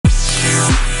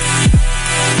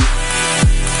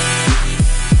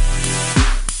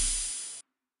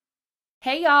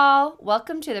Hey, y'all.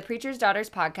 Welcome to the Preacher's Daughters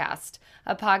podcast,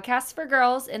 a podcast for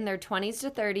girls in their 20s to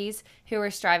 30s who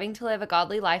are striving to live a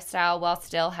godly lifestyle while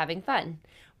still having fun.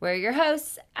 We're your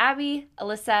hosts, Abby,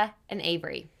 Alyssa, and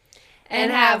Avery.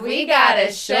 And have we got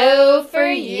a show for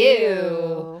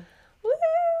you? Woo!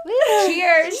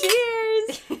 Cheers!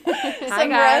 Cheers! Hi,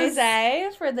 guys.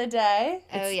 Rosé for the day.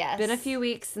 It's been a few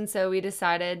weeks, and so we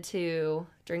decided to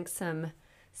drink some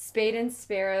Spade and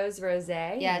Sparrows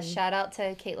Rosé. Yeah, shout out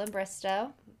to Caitlin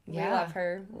Bristow. We love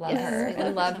her. Love her.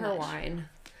 And love her wine.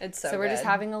 It's so So we're just good.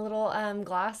 having a little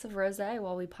glass of rosé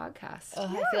while we podcast. Oh,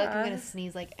 I feel like I'm going to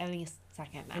sneeze like any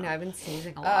second now. I know, I've been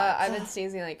sneezing a lot. I've been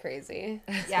sneezing like crazy.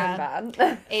 It's Yeah. been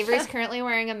bad. Avery's currently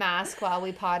wearing a mask while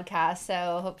we podcast,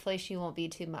 so hopefully she won't be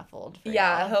too muffled. For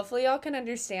Yeah, y'all. hopefully y'all can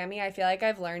understand me. I feel like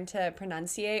I've learned to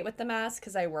pronunciate with the mask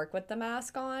because I work with the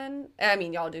mask on. I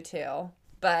mean, y'all do too.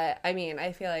 But, I mean,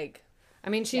 I feel like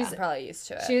she's I'm probably used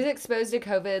to it. She was exposed to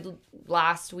COVID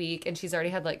last week, and she's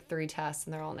already had like 3 tests,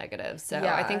 and they're all negative. So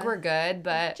Yeah. I think we're good,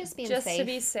 but Just being Just safe. to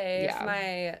be safe,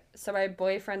 Yeah. my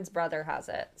boyfriend's brother has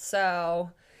it.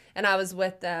 So, and I was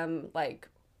with them like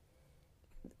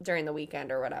during the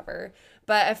weekend or whatever.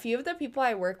 But a few of the people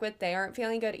I work with, they aren't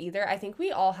feeling good either. I think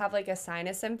we all have like a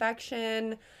sinus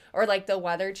infection or like the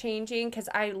weather changing because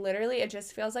it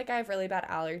just feels like I have really bad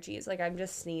allergies. Like I'm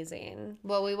just sneezing.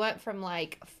 Well, we went from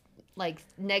like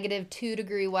negative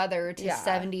 2-degree weather to Yeah.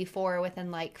 74 within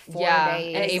like 4 yeah.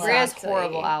 days. And Avery has Exactly.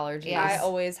 horrible allergies. Yeah. I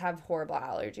always have horrible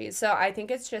allergies. So I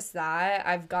think it's just that.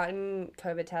 I've gotten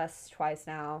COVID tests twice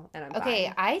now and I'm Okay,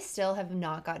 fine. I still have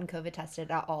not gotten COVID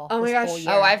tested at all. Oh my this gosh. whole year.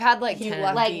 Oh, I've had like You 10.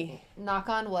 lucky. like knock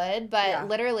on wood, but Yeah.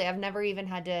 literally I've never even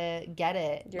had to get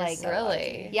it. You're like so really?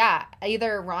 lucky. yeah,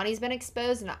 either Ronnie's been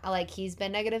exposed and like he's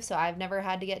been negative, so I've never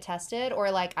had to get tested,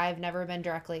 or like I've never been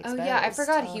directly Oh, exposed. yeah. I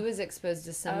forgot he was exposed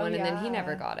to someone, and then he yeah.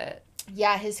 never got it.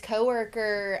 Yeah, his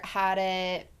coworker had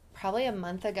it probably a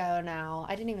month ago now.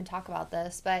 I didn't even talk about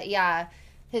this, but yeah,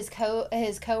 his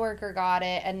coworker got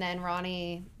it, and then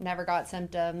Ronnie never got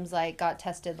symptoms. Like got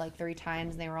tested like 3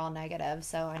 times, and they were all negative.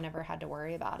 So I never had to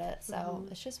worry about it. So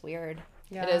it's just weird.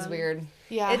 Yeah. It is weird.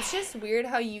 Yeah, It's just weird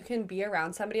how you can be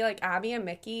around somebody like Abby and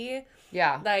Mickey.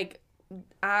 Yeah. Like,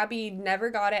 Abby never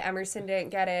got it, Emerson didn't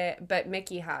get it, but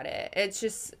Mickey had it.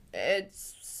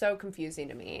 It's so confusing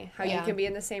to me how you Yeah. can be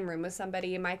in the same room with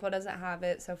somebody. Michael doesn't have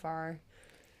it so far.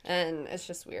 And it's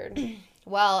just weird.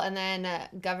 Well, and then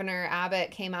Governor Abbott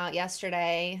came out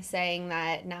yesterday saying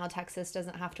that now Texas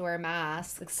doesn't have to wear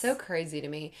masks. It's so crazy to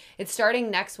me. It's starting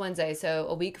next Wednesday, so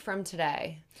a week from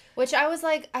today. Which I was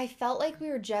like, I felt like we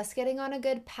were just getting on a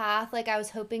good path. Like I was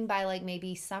hoping by like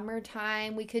maybe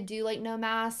summertime we could do like no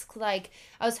masks. Like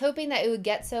I was hoping that it would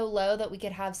get so low that we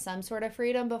could have some sort of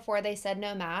freedom before they said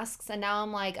no masks. And now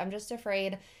I'm like, I'm just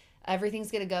afraid everything's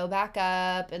going to go back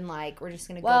up and like we're just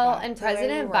going to go back And to the way we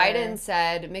President were. Biden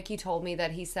said, Mickey told me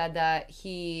that he said that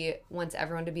he wants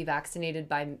everyone to be vaccinated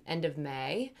by end of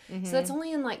May. Mm-hmm. So that's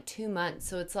only in like 2 months.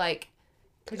 So it's like,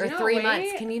 Could or you not 3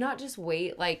 months. wait? Can you not just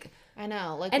wait? Like, I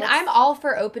know. Like, and what's- I'm all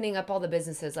for opening up all the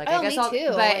businesses. Like, Oh, I guess me I'll, too.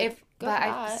 but Like, go but for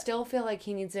I that. still feel like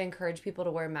he needs to encourage people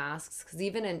to wear masks because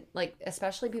even in like,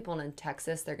 especially people in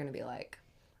Texas, they're going to be like,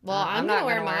 well, I'm not going to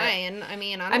wear gonna wear it. mine. I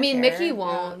mean, I I don't mean, care. Mickey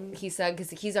won't, he said, because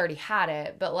he's already had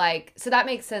it. But, like, so that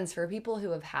makes sense for people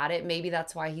who have had it. Maybe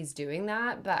that's why he's doing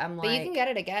that. But I'm like... But you can get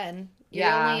it again. You're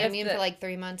Yeah. only If immune for like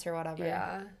 3 months or whatever.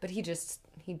 Yeah. But he just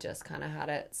kind of had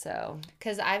it, so...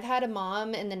 Because I've had a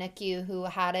mom in the NICU who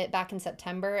had it back in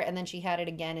September, and then she had it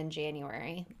again in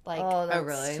January. Like, that's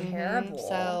really? terrible.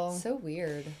 so So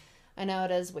weird. I know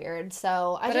it is weird.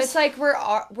 So I But just it's like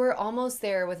we're almost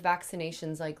there with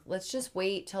vaccinations. Like, let's just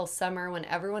wait till summer when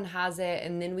everyone has it,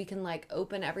 and then we can, like,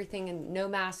 open everything and no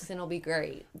masks, and it'll be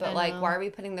great. But, I like, know. why are we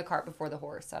putting the cart before the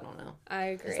horse? I don't know. I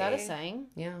agree. is that a saying?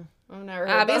 Yeah. I've never heard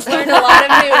Abby's that. learned a lot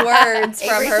of new words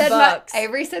from her books.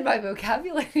 Avery said my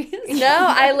vocabulary is... No,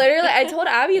 I told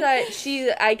Abby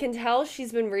that I can tell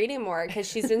she's been reading more because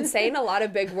she's been saying a lot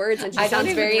of big words and she I didn't sounds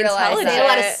even very realize intelligent. Say a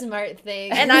lot of smart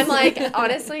things. And I'm like,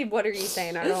 honestly, what are you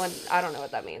saying? I don't know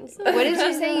what that means. what did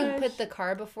you say? You put the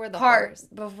car before the Cart horse.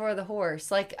 before the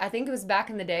horse. Like, I think it was back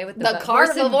in the day with The horse cart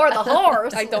and- before the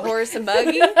horse. Like the horse and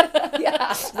buggy.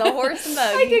 Yeah. The horse and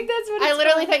buggy. I think that's what it's I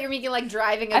literally called. thought you were making like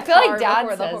driving a I feel car like Dad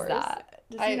before the says horse. that.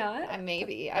 Does he not? I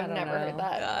maybe. I I've don't never know. heard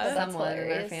that. But that's Someone in our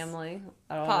hilarious. family.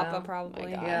 I don't Papa know. probably. Oh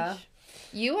my gosh. Yeah.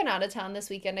 You went out of town this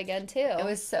weekend again too. It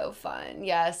was so fun.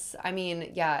 Yes. I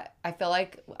mean, yeah, I feel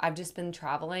like I've just been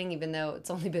traveling, even though it's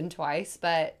only been twice.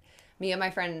 But me and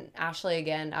my friend Ashley,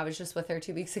 again, I was just with her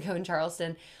 2 weeks ago in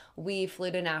Charleston. We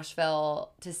flew to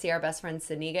Nashville to see our best friend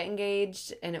Sydney get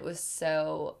engaged, and it was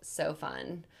so, so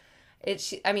fun.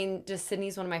 I mean, just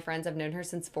Sydney's one of my friends. I've known her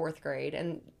since 4th grade,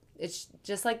 and it's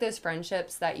just like those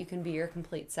friendships that you can be your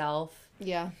complete self.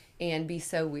 Yeah. And be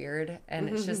so weird, and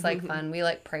it's just like fun. We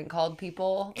like prank called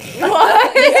people.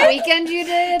 This weekend you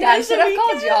did? Yeah, I should have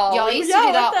called y'all. Y'all used to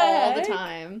do that all the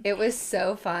time. It was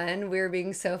so fun. We were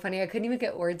being so funny. I couldn't even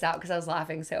get words out because I was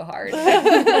laughing so hard.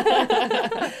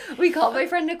 We called my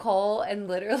friend Nicole, and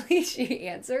literally she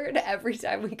answered every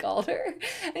time we called her,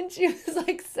 and she was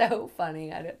like so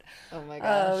funny at it. Oh my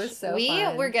gosh. Oh, it was so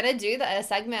fun. We're gonna do a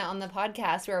segment on the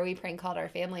podcast where we prank called our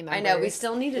family members. I know, we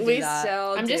still need to do that.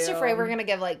 I'm just afraid we're gonna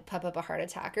give like Pup a heart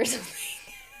attack or something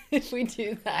if we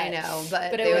do that. I know,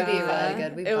 but it would be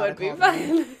really good. It would be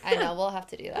fun. I know, we'll have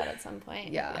to do that at some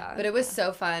point. Yeah. But it was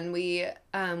so fun. We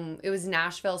it was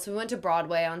Nashville, so we went to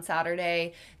Broadway on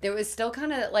Saturday. There was still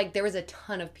kind of like there was a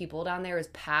ton of people down there. It was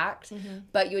packed,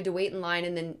 but you had to wait in line,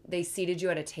 and then they seated you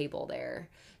at a table there.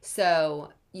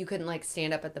 So you couldn't like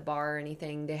stand up at the bar or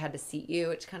anything. They had to seat you,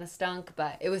 which kind of stunk,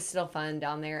 but it was still fun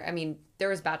down there. I mean, there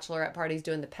was bachelorette parties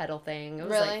doing the pedal thing. It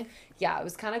was really? Like, yeah, it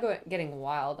was kind of getting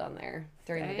wild down there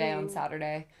during the day on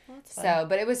Saturday. Well, that's fun.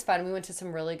 But it was fun. We went to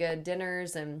some really good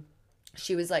dinners, and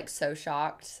she was like so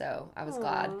shocked. So I was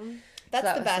glad. That's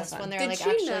that the was so best fun. when they're Did like she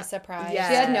actually know- surprised. Yes.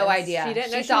 She had no idea. She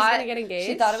didn't know she was thought- gonna get engaged?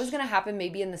 She thought it was going to happen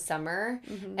maybe in the summer.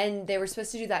 And they were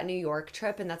supposed to do that New York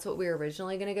trip, and that's what we were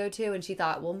originally going to go to. And she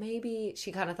thought, well, maybe,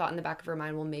 she kind of thought in the back of her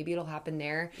mind, well, maybe it'll happen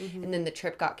there. And then the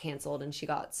trip got canceled, and she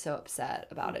got so upset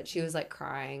about it. She was like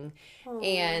crying.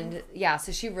 And yeah,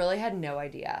 so she really had no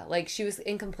idea. Like, she was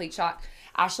in complete shock.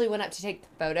 Ashley went up to take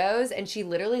photos, and she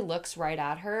literally looks right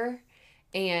at her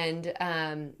and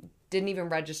didn't even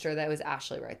register that it was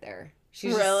Ashley right there. She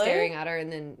was just Really? staring at her,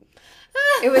 and then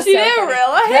it was She so didn't funny.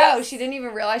 realize? No, she didn't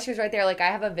even realize she was right there. Like, I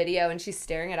have a video, and she's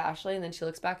staring at Ashley, and then she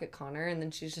looks back at Connor, and then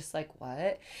she's just like,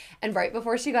 what? And right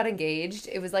before she got engaged,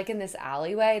 it was like in this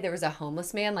alleyway, there was a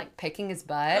homeless man like picking his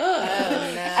butt. Oh,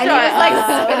 no. And he was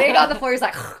like spitting on the floor. He's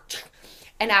like,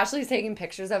 and Ashley's taking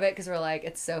pictures of it because we're like,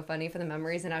 it's so funny for the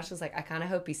memories. And Ashley's like, I kind of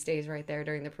hope he stays right there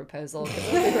during the proposal because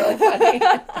it would be really funny.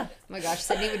 Oh my gosh,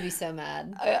 Sydney would be so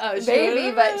mad.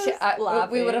 Maybe, but we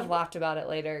laughing. would have laughed about it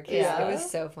later because Yeah. it was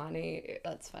so funny.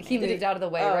 That's funny. He moved out of the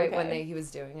way right when okay. he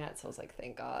was doing it, so I was like,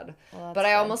 thank God. Well, that's But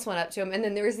I good. almost went up to him, and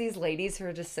then there was these ladies who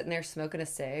were just sitting there smoking a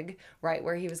cig right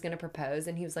where he was going to propose,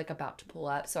 and he was like about to pull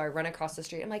up. So I run across the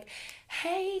street. I'm like,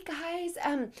 hey guys,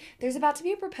 there's about to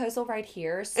be a proposal right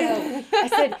here. So I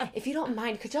said, if you don't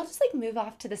mind, could y'all just like move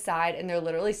off to the side? And they're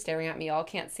literally staring at me. Y'all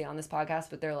can't see on this podcast,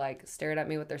 but they're like staring at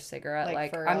me with their cigarette. Like,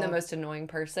 Like for I'm the real. most annoying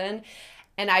person.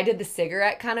 And I did the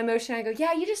cigarette kind of motion. I go,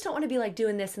 yeah, you just don't want to be like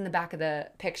doing this in the back of the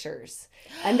pictures.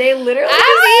 And they literally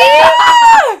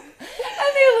and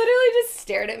they literally just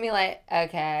stared at me like,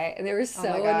 okay. And they were so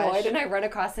my gosh. annoyed. And I run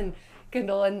across, and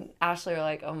Kendall and Ashley were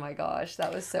like, oh my gosh,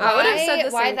 that was so I would have funny. said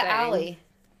the Why same the thing. alley?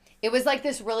 It was like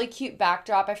this really cute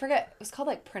backdrop. I forget. It was called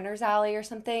like Printer's Alley or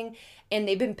something. And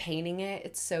they've been painting it.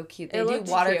 It's so cute. They It do looked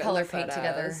watercolor cute in the paint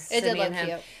together. photos. It did Sydney look and him.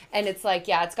 cute. And it's like,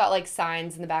 yeah, it's got like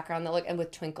signs in the background that look, and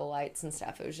with twinkle lights and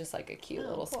stuff. It was just like a cute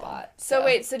little cool. spot. So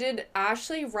wait, so did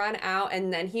Ashley run out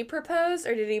and then he proposed,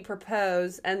 or did he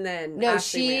propose and then No,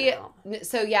 Ashley ran out?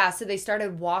 so they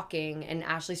started walking, and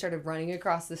Ashley started running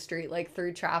across the street, like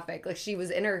through traffic. Like, she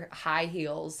was in her high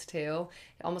heels too.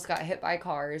 Almost got hit by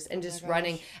cars and just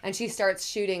running. And she starts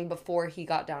shooting before he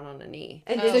got down on a knee.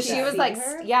 And So did she you was see like,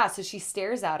 her? yeah, so she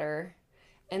stares at her,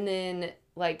 and then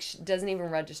like she doesn't even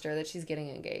register that she's getting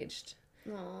engaged.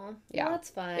 Aw, Yeah. well, that's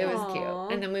fun. It was Aw.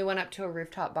 cute. And then we went up to a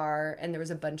rooftop bar, and there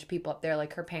was a bunch of people up there,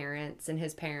 like her parents and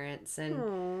his parents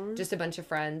and just a bunch of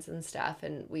friends and stuff.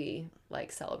 And we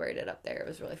like celebrated up there. It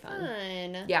was really fun.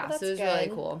 fun. Yeah, Well, so it was that's really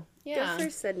good. cool. Yeah. Good for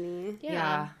Sydney.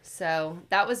 Yeah. So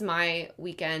that was my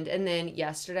weekend. And then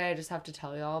yesterday, I just have to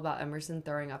tell y'all about Emerson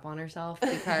throwing up on herself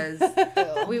because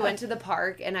we went to the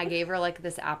park, and I gave her like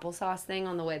this applesauce thing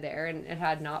on the way there, and it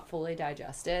had not fully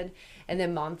digested. And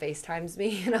then Mom FaceTimes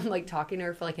me, and I'm like talking to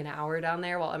her for like an hour down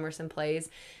there while Emerson plays.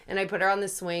 And I put her on the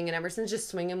swing, and Emerson's just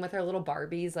swinging with her little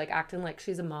Barbies, like acting like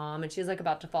she's a mom, and she's like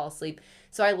about to fall asleep.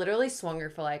 So I literally swung her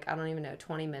for like, I don't even know,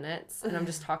 20 minutes. And I'm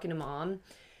just talking to Mom.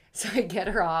 So I get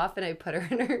her off, and I put her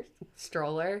in her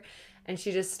stroller, and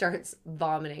she just starts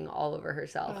vomiting all over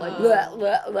herself, like, bleh,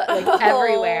 bleh, bleh, like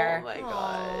everywhere. Oh my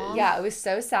god. Yeah, it was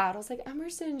so sad. I was like,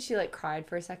 Emerson. She like cried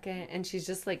for a second, and she's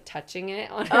just like touching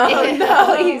it on her Oh, no.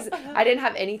 bellies. I didn't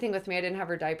have anything with me. I didn't have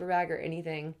her diaper bag or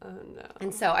anything. Oh no.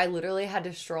 And so I literally had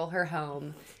to stroll her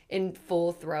home in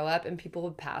full throw up, and people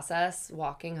would pass us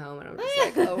walking home, and I'm just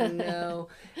like, oh no.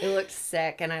 It looked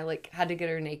sick, and I like had to get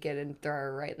her naked and throw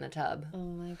her right in the tub. Oh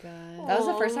my god. That was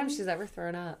the first time she's ever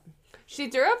thrown up. She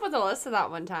threw up with Alyssa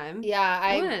that one time.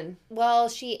 Yeah, When? well,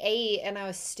 she ate and I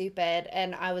was stupid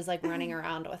and I was like running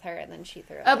around with her and then she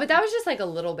threw up. Oh, but that was just like a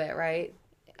little bit, right?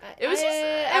 It was just-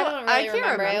 I don't I really can't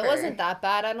remember. It remember. wasn't that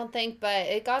bad, I don't think, but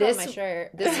it got on my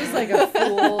shirt. This was like a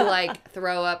full like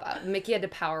throw up. Mickey had to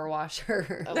power wash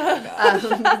her. Oh my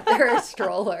gosh. Her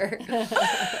stroller.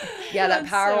 Yeah, that That's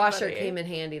power so washer funny. came in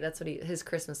handy. That's what his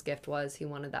Christmas gift was. He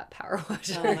wanted that power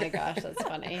washer. Oh my gosh, that's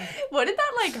funny. What did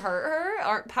that like hurt her?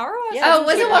 Or power wash? Yeah, Oh, it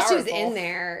wasn't too while she was powerful. in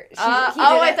there. He Oh, did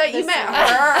I it thought you this meant summer.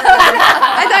 her.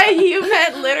 I thought you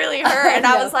meant literally her, and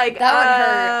I No, was like, that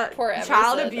would hurt. Poor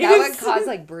child Emerson. abuse. That would cause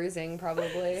like bruising,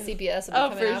 probably. CPS will be Oh,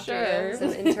 coming for after sure. you.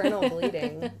 Some internal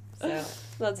bleeding. So,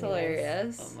 That's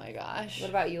hilarious. Oh my gosh. what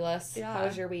about you, Les? Yeah. How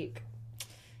was your week?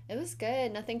 It was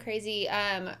good. Nothing crazy.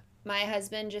 My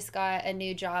husband just got a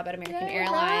new job at American Yay,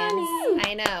 Airlines. Ronnie.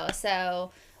 I know.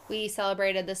 So we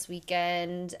celebrated this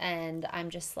weekend, and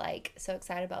I'm just like so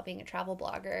excited about being a travel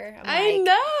blogger. I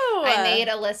know. I made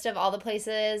a list of all the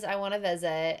places I want to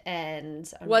visit,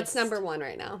 and I'm What's just- number one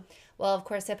right now? Well, of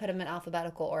course, I put them in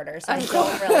alphabetical order, so I Of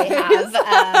don't really course.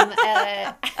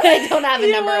 have. I don't have a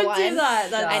You number would one. do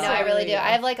that. That's I know, so I really do. weird. I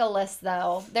have like a list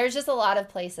though. There's just a lot of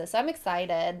places, so I'm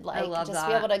excited. Like, love just that.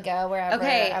 be able to go wherever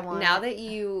Okay, I want. now that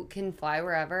you can fly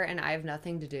wherever and I have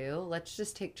nothing to do, let's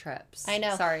just take trips. I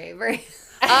know. Sorry, Avery.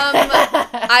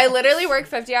 I literally work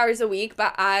 50 hours a week,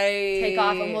 but I Take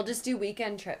off and we'll just do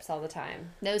weekend trips all the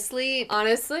time. no sleep.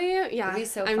 honestly, yeah, It'd be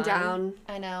so I'm fun. down.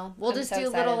 I know. We'll I'm just so do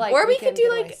excited. little like Or we could weekend do,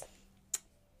 like, getaways.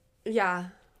 Yeah,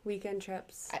 weekend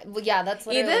trips. Well, yeah, that's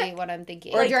Either- literally what I'm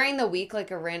thinking. Or during the week,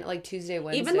 like a random, like Tuesday,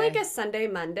 Wednesday. Even like a Sunday,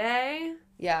 Monday,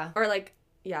 yeah. or like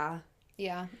yeah.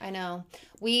 Yeah, I know.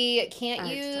 We can't I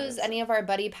like to use test. any of our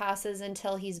buddy passes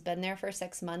until he's been there for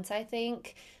 6 months, I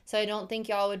think. So I don't think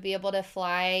y'all would be able to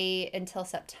fly until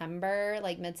September,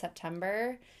 like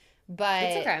mid-September. But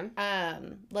It's okay.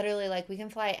 literally like we can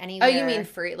fly Oh, anywhere. you mean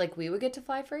free? Like we would get to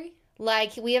fly free?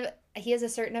 like he has a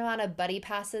certain amount of buddy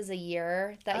passes a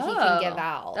year that he can give Oh,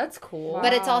 out. That's cool.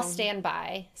 But it's all Wow.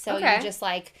 standby. So Okay. you just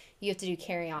like you have to do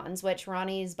carry-ons, which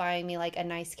Ronnie's buying me like a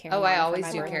nice carry-on. Oh, I for always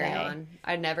my do birthday. carry on.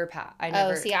 I never I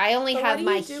never. Oh, see, I only But what have do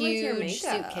my you do with your huge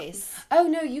makeup? suitcase. Oh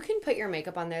no, you can put your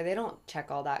makeup on there. They don't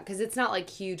check all that because it's not like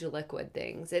huge liquid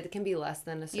things. It can be less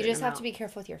than a certain You just have to amount. be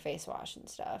careful with your face wash and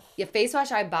stuff. Yeah, face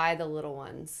wash. I buy the little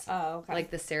ones, Oh, okay.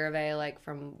 like the CeraVe, like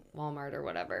from Walmart or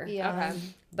whatever. Yeah. Okay.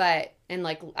 But and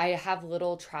like I have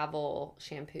little travel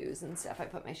shampoos and stuff. I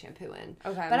put my shampoo in.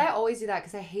 Okay. But I always do that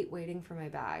because I hate waiting for my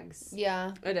bags.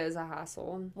 Yeah. It is a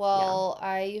hassle. Well,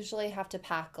 I usually have to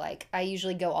pack I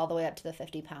usually go all the way up to the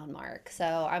 50-pound mark. So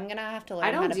I'm gonna have to learn.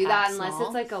 I how don't to do pack that unless small.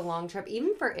 it's like a long trip.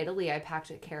 Even for Italy, I packed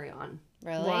a carry on.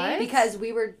 Really. What? Because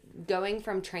we were going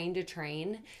from train to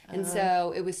train, and Uh-huh.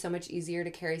 so it was so much easier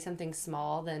to carry something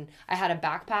small than I had a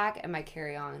backpack and my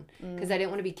carry-on because I didn't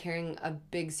want to be carrying a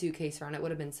big suitcase around. It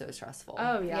would have been so stressful.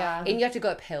 Oh yeah. Yeah. And you have to go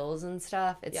up hills and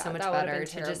stuff. It's Yeah, so much that would've better been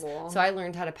to just. terrible. So I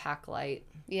learned how to pack light.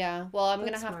 Yeah, well, I'm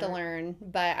That's gonna have to smart. learn,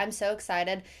 but I'm so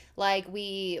excited. Like,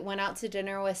 we went out to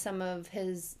dinner with some of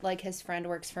his friend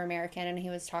works for American, and he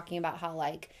was talking about how,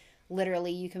 like,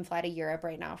 literally you can fly to Europe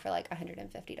right now for, like,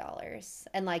 $150,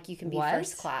 and, like, you can be What?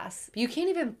 first class. You can't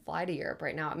even fly to Europe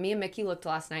right now. Me and Mickey looked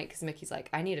last night because Mickey's like,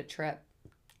 I need a trip,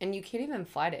 and you can't even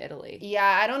fly to Italy.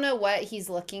 Yeah, I don't know what he's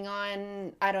looking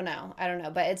on. I don't know,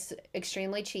 but it's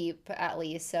extremely cheap, at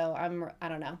least, so I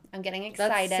don't know. I'm getting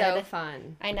excited. That's so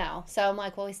fun. I know. So I'm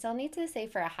like, well, we still need to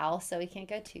save for a house, so we can't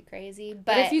go too crazy.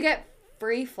 But if you get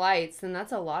free flights, then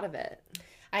that's a lot of it.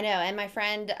 I know, and my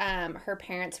friend, her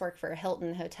parents work for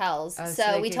Hilton Hotels, Oh, so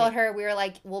so they we can- told her, we were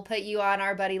like, we'll put you on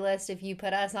our buddy list if you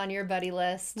put us on your buddy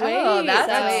list. Wait, Oh, that's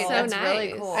that's so really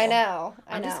nice. cool. I know.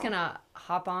 I'm just gonna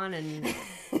hop on and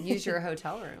use your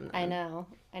hotel room. I know.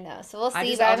 So we'll I see,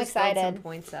 just, but I'll I'm just build some excited.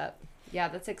 points up. Yeah,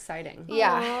 that's exciting.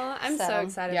 Yeah. Aw, I'm so So-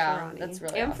 excited Yeah, for Ronnie. that's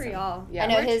really and for awesome. y'all. Yeah. I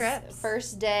know More his trips.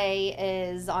 first day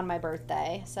is on my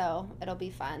birthday, so it'll be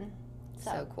fun.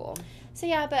 So cool. So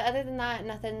yeah, but other than that,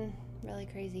 nothing really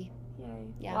crazy. Yay.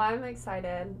 Yeah. Well, I'm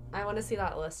excited. I want to see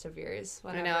that list of yours.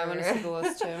 I know. I want to see the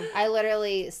list too. I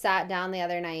literally sat down the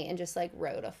other night and just like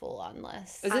wrote a full on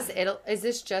list. Is this Italy? Is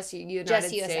this just United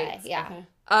Just USA, States? yeah. Okay.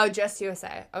 Oh, just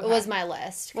USA. Okay. It was my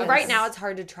list. Well, 'cause- right now it's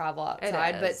hard to travel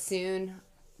outside, but is. soon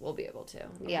we'll be able to.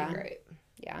 It'll Yeah. be great.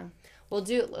 Yeah.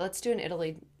 Let's do an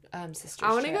Italy sisters I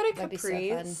want to trip. go to That'd be so Capri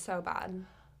fun. so bad.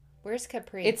 Where's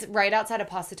Capri? It's right outside of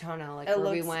Positano, like It where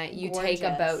we looks went. You take a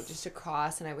gorgeous. boat just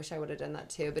across, and I wish I would have done that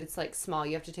too. But it's like small.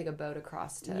 You have to take a boat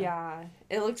across to. Yeah,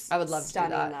 it looks. I would love to do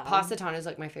stunning, that. though. Positano is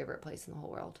like my favorite place in the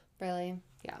whole world. really.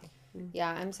 Yeah. Yeah,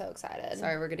 I'm so excited.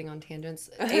 Sorry, we're getting on tangents.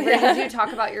 Avery, did you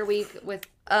talk about your week with,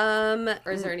 or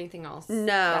is there anything else that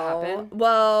No. happened?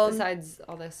 Well, Besides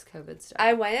all this COVID stuff.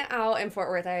 I went out in Fort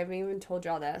Worth. I haven't even told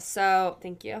y'all this. So,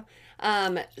 thank you.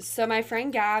 So my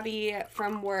friend Gabby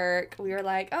from work, we were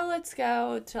like, oh, let's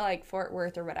go to like Fort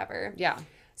Worth or whatever. Yeah.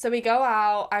 So we go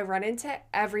out. I run into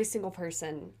every single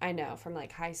person I know from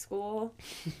like high school.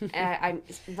 I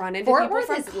run into Fort people Worth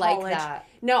from is college. like that.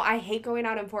 No, I hate going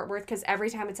out in Fort Worth because every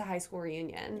time it's a high school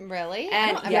reunion. Really? And-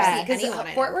 I don't ever yeah, see Because anyone I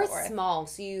know Fort in Worth's small,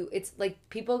 so it's like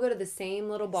people go to the same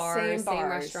little bars, Same same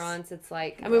bars. restaurants. It's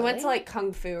like, And we went Really? to like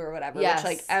Kung Fu or whatever, Yes.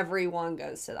 which like everyone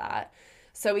goes to that.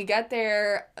 So we get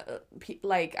there,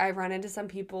 like I run into some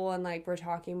people and like we're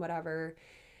talking whatever.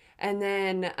 And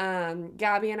then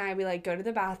Gabby and I, we like go to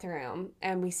the bathroom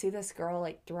and we see this girl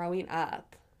like throwing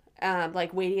up,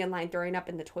 like waiting in line, throwing up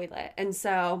in the toilet. And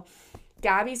so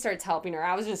Gabby starts helping her.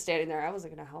 I was just standing there. I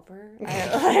wasn't going to help her.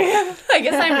 I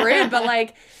guess I'm rude, but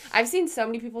like I've seen so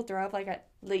many people throw up like at,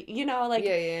 like, you know, like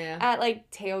yeah. at like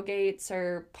tailgates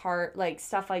or like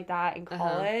stuff like that in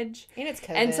college. And it's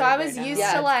COVID. And so I was right used now.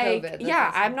 Yeah, to it's like, COVID, that's yeah,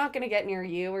 awesome. I'm not going to get near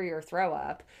you or your throw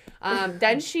up.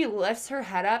 Then she lifts her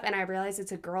head up and I realize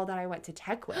it's a girl that I went to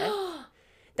tech with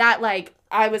that like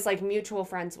I was like mutual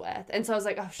friends with. And so I was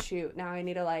like, oh shoot, now I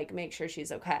need to like make sure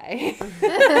she's okay.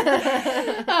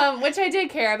 Which I did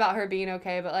care about her being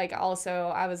okay. But like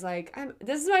also I was like,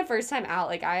 this is my first time out.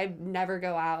 Like I never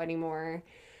go out anymore.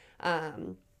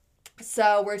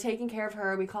 So we're taking care of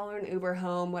her. We call her an Uber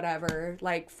home, whatever.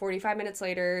 Like 45 minutes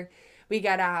later, we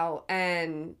get out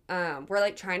and we're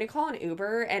like trying to call an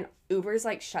Uber and Uber's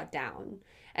like shut down.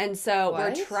 And so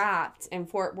What? we're trapped in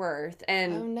Fort Worth.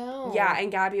 And Oh, no. yeah, and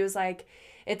Gabby was like,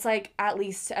 it's like at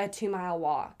least a 2-mile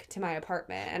walk to my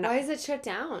apartment. And Why is it shut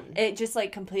down? it just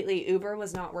like completely, Uber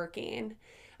was not working.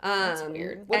 That's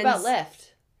weird. What and about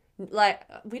Lyft? Like,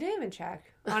 we didn't even check,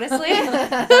 honestly.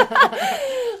 I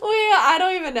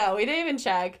don't even know. We didn't even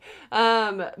check.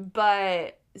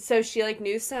 But so she like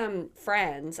knew some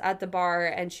friends at the bar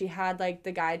and she had like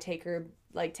the guy take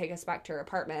us back to her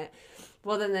apartment.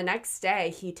 Well, then the next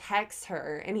day he texts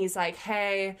her and he's like,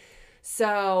 hey,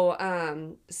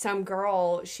 so some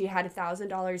girl, she had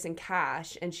 $1,000 in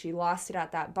cash and she lost it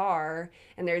at that bar,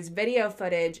 and there's video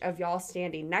footage of y'all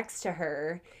standing next to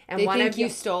her, and They one think of you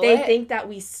stole they it? think that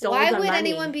we stole Why the would money.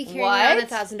 anyone be carrying What? around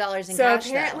 $1,000 in So cash?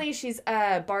 apparently she's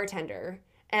a bartender,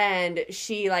 and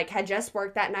she like had just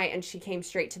worked that night and she came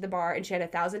straight to the bar and she had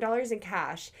 $1,000 in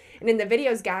cash. And in the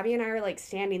videos, Gabby and I are like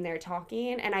standing there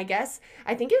talking, and I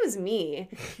think it was me,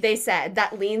 they said,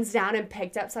 that leans down and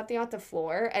picked up something off the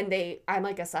floor, and I'm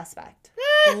like a suspect.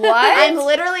 What? I'm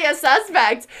literally a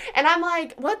suspect. And I'm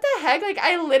like, what the heck? Like,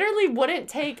 I literally wouldn't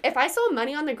take, if I saw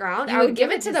money on the ground, You I would would give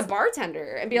give it it to to the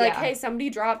bartender and be like, Yeah. hey, somebody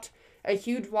dropped a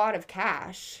huge wad of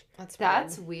cash.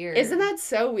 That's weird. Isn't that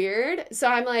so weird? So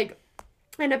I'm like,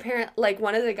 and apparently, like,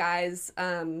 one of the guys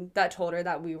that told her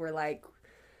that we were, like,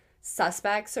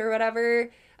 suspects or whatever,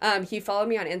 he followed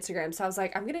me on Instagram. So I was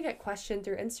like, I'm going to get questioned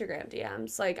through Instagram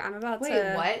DMs. Like, I'm about Wait,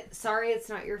 to... what? Sorry, it's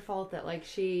not your fault that like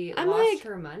she I'm lost like-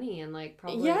 her money and like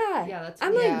probably Yeah. that's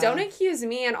I'm weird. like, don't accuse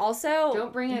me. And also,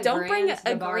 Don't bring a don't bring grand to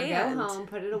the a bar, grand. go home,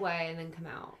 put it away, and then come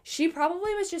out. She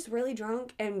probably was just really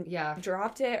drunk and Yeah.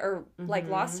 dropped it or, like,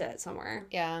 Mhm. lost it somewhere.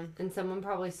 Yeah. And someone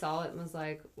probably saw it and was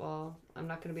like, well, I'm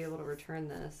not going to be able to return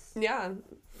this. Yeah.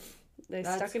 They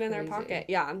That's stuck it in their crazy. pocket.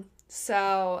 Yeah.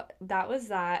 So that was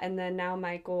that. And then now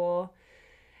Michael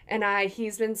and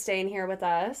he's been staying here with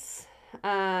us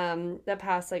the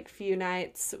past like few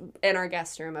nights in our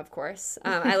guest room, of course.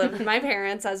 I live with my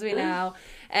parents, as we know,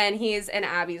 and he's in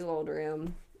Abby's old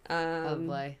room.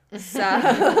 Lovely.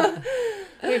 So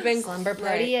we've been Slumber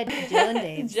party at Jill and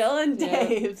Dave's. Jill and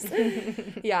Dave's.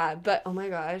 Yeah, but oh my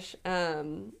gosh.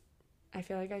 I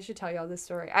feel like I should tell y'all this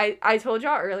story. I told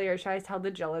y'all earlier, should I tell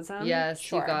the Jillism? Yes,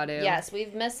 Sure. you got to. Yes,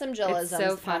 we've missed some Jillisms so the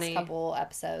past funny. couple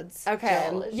episodes. Okay.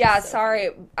 Jill is Yeah, just so sorry.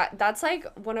 That's like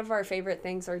one of our favorite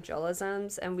things are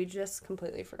Jillisms, and we just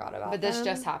completely forgot about But this them.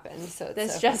 just happened, so it's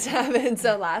This so just funny. happened.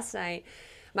 So last night,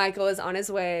 Michael was on his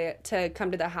way to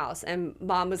come to the house, and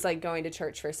Mom was like going to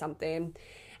church for something.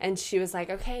 And she was like,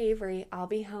 okay, Avery, I'll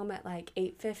be home at like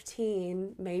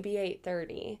 8:15, maybe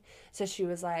 8:30. So she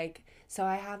was like, so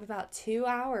I have about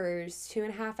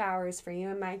 2.5 hours for you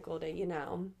and Michael to, you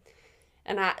know.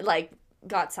 And I like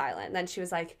got silent. Then she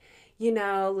was like, you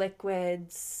know,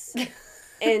 liquids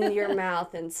in your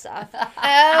mouth and stuff.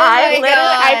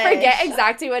 I forget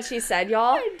exactly what she said,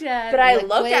 y'all. But I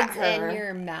look at Liquids her. in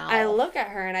your mouth. I look at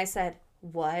her and I said,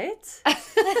 what?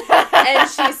 And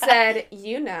she said,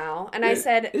 you know. And I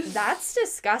said, that's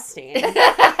disgusting.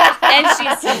 And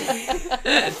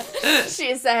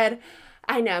she said,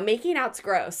 I know, making out's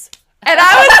gross. And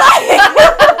I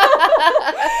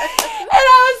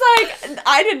was like,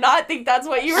 I did not think that's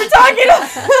what you were talking about.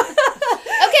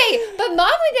 Okay, but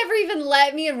Mom would never even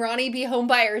let me and Ronnie be home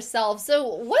by ourselves. So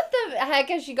what the heck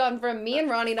has she gone from me and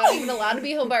Ronnie not even allowed to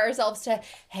be home by ourselves to,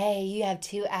 hey, you have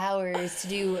 2 hours to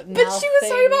do mouth But she was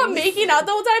talking about making out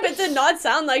the whole time. It did not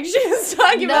sound like she was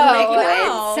talking about making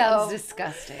out. Sounds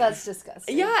disgusting. That's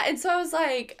disgusting. Yeah, and so I was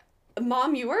like,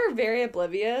 Mom, you were very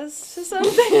oblivious to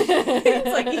something. It's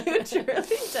like, you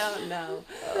truly don't know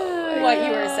what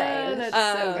you were saying. That's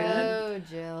so good. Oh,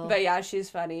 Jill. But yeah, she's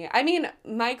funny. I mean,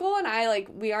 Michael and I, like,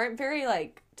 we aren't very,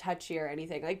 like, touchy or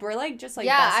anything. Like, we're, like, just, like,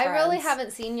 best I really friends.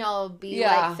 haven't seen y'all be,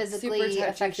 Yeah, like, physically super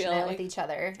affectionate touchy-feely. with each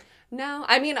other. No.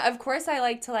 I mean, of course I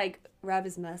like to, like, rub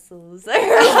his muscles. Not like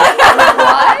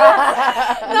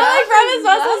rub his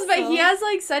muscles, but he has,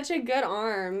 like, such a good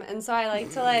arm. And so I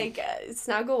like to, like,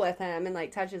 snuggle with him and,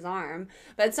 like, touch his arm.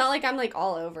 But it's not like I'm, like,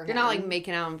 all over him. You're not like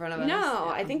making out in front of us. No,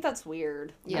 Yeah. I think that's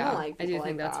weird. Yeah, I don't like I do people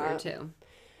think like that's that. weird too.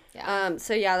 Yeah.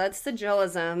 So yeah, that's the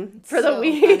Jillism for the So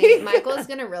week. funny. Michael's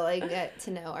gonna really get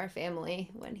to know our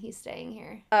family when he's staying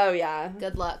here. Oh yeah.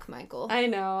 Good luck, Michael. I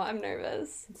know. I'm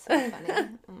nervous. It's so funny.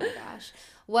 Oh my gosh.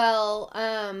 Well,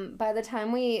 by the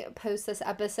time we post this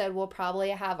episode, we'll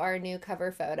probably have our new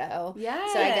cover photo.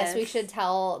 Yes. So I guess we should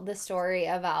tell the story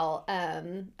about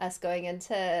us going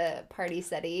into Party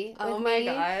City. Oh with my me,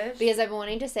 gosh. Because I've been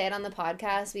wanting to say it on the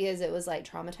podcast because it was like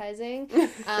traumatizing.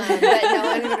 But no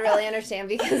one would really understand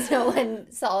because no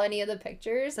one saw any of the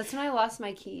pictures. That's when I lost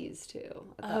my keys too.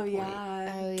 At that point.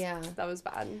 yeah. Oh yeah. That was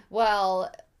bad.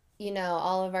 Well, you know,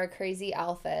 all of our crazy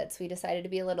outfits, we decided to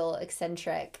be a little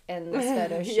eccentric in this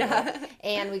photo shoot. Yeah.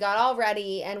 And we got all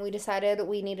ready and we decided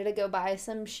we needed to go buy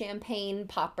some champagne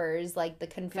poppers, like the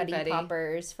confetti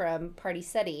poppers from Party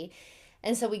City.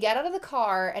 And so we get out of the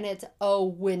car and it's a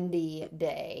windy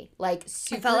day. Like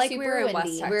super, felt like super we were in West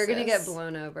windy. Texas. We were gonna get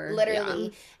blown over.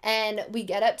 Literally. And we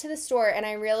get up to the store and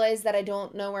I realized that I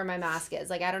don't know where my mask is.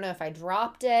 Like, I don't know if I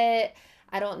dropped it.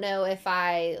 I don't know if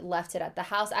I left it at the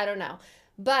house. I don't know.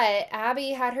 But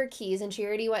Abby had her keys and she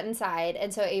already went inside.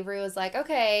 And so Avery was like,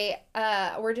 okay,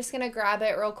 we're just going to grab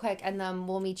it real quick and then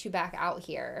we'll meet you back out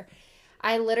here.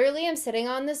 I literally am sitting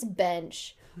on this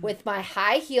bench with my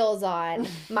high heels on,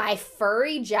 my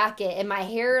furry jacket, and my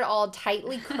hair all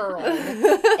tightly curled,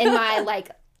 and my,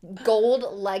 like, gold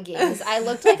leggings. I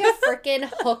looked like a freaking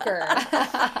hooker.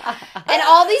 And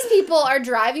all these people are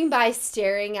driving by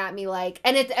staring at me like,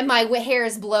 and my hair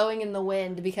is blowing in the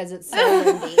wind because it's so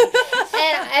windy.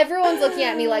 And everyone's looking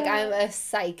at me like I'm a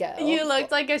psycho. You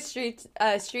looked like a street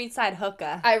side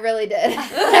hookah. I really did.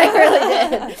 I really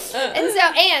did.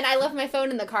 And I left my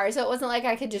phone in the car, so it wasn't like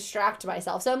I could distract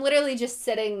myself. So I'm literally just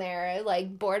sitting there,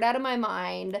 like, bored out of my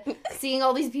mind, seeing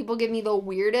all these people give me the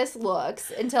weirdest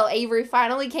looks until Avery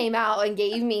finally came out and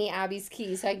gave me Abby's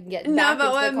keys so I can get back into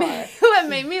the car. What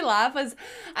made me laugh was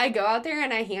I go out there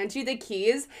and I hand you the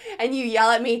keys and you yell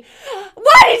at me,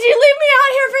 "Why did you leave me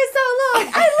out here for so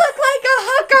long? I look like a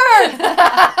hooker!"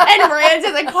 and ran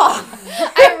to the car.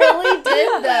 I really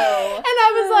did, though. And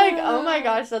I was like, oh my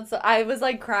gosh, I was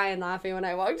like crying laughing when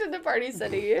I walked into Party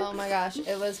City. Oh my gosh,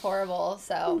 it was horrible.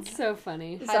 So It's so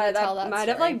funny. Had to tell that might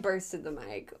have story. like bursted the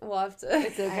mic. We'll have to.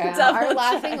 It's okay. our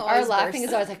laughing is bursts. always like, I it's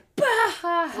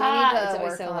need always to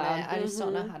work so on loud. it. I just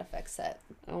don't know how to fix it.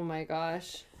 Oh my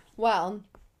gosh. Well,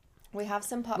 we have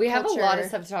some pop We have a culture. lot of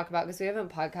stuff to talk about because we haven't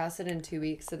podcasted in 2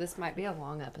 weeks, so this might be a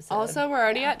long episode. Also, we're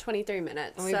already at 23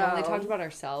 minutes. and we've only talked about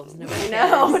ourselves. Nobody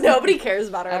No, cares. nobody cares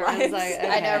about our Everyone's lives. like, I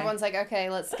know okay. everyone's like, okay,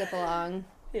 let's skip along.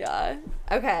 Yeah.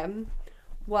 Okay.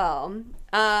 Well,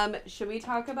 should we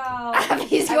talk about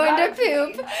Abby's going to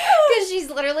poop because she's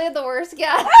literally the worst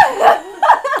guest.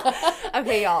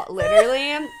 Okay, y'all.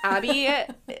 Literally, Abby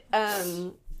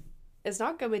is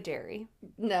not good with dairy.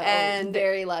 No, And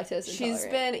very lactose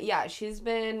She's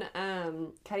been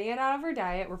cutting it out of her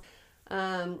diet.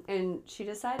 And she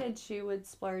decided she would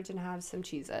splurge and have some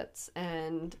Cheez-Its,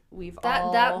 and we've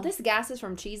all this gas is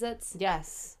from Cheez-Its.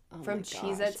 yes. Oh From my gosh,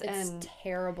 Cheez-Its, it's and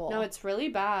terrible. no, it's really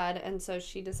bad, and so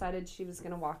she decided she was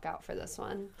gonna walk out for this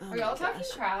one. Oh Are y'all my talking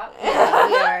gosh. crap? Yeah,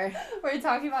 we are. We're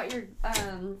talking about your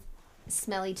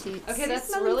Smelly toots. Okay, that's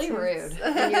Smelly really toots. rude.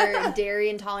 And your dairy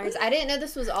intolerance. I didn't know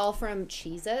this was all from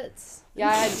Cheez-Its. Yeah,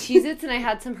 I had Cheez-Its and I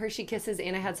had some Hershey Kisses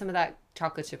and I had some of that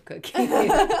chocolate chip cookie.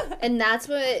 And that's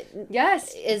what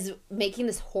Yes. is making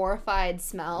this horrified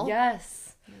smell. Yes.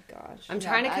 Oh my gosh. I'm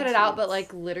trying to cut it out, but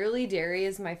like literally dairy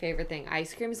is my favorite thing.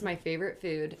 Ice cream is my favorite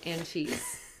food and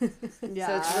cheese. yeah.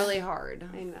 So it's really hard.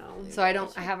 I know. So I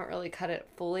haven't really cut it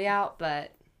fully out,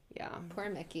 but yeah. Poor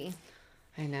Mickey.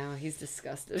 I know, he's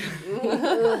disgusted.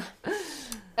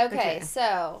 Okay,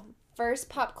 so first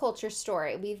pop culture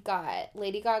story, we've got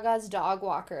Lady Gaga's dog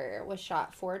walker was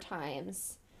shot 4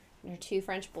 times. And her 2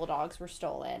 French bulldogs were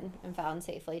stolen and found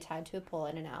safely tied to a pole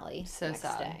in an alley So the next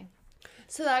sad. day.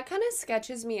 So that kind of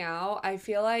sketches me out. I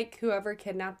feel like whoever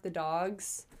kidnapped the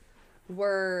dogs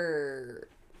were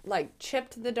like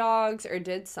chipped the dogs or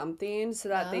did something so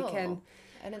that they can.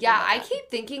 I didn't Yeah, think I about that. keep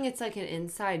thinking it's like an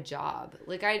inside job.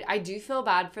 Like, I do feel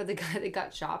bad for the guy that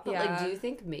got shot, but like, Yeah. do you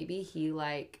think maybe he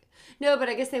like... No, but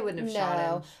I guess they wouldn't have shot him.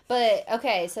 No, but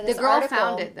okay, so The this girl article,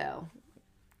 found it, though.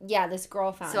 Yeah, this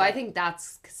girl found So it. I think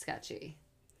that's sketchy.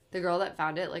 The girl that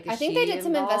found it, like, is I think she they did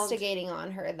some involved? investigating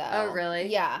on her though. Oh, really?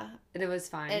 Yeah, And it was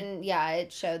fine. and yeah,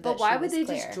 it showed that. but why she would was they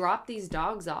clear. just drop these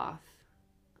dogs off?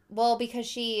 Well, because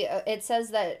she, it says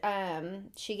that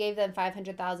she gave them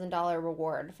 $500,000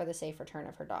 reward for the safe return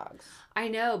of her dogs. I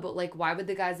know, but like, why would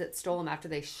the guys that stole them after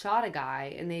they shot a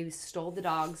guy and they stole the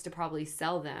dogs to probably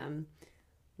sell them?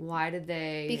 Why did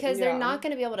they? Because they're Yeah. not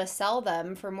going to be able to sell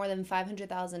them for more than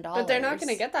 $500,000. But they're not going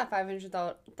to get that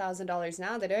 $500,000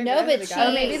 now. They don't. No, even but the she,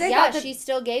 guy. maybe they yeah, thought that- she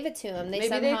still gave it to him. They Maybe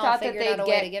they somehow thought that figured they'd out a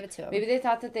way get- to give it to him. Maybe they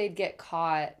thought that they'd get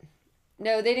caught.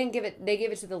 No, they didn't give it. They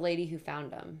gave it to the lady who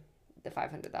found them. The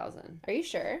 500,000. Are you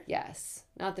sure? Yes,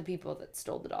 not the people that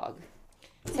stole the dog.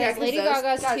 It Yeah, says 'cause Lady those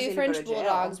Gaga's guys need 2 to go French to jail.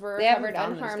 bulldogs were They haven't recovered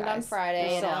found those unharmed on guys. Friday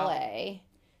They're in still out. LA.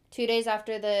 2 days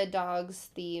after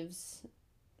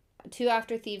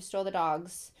after thieves stole the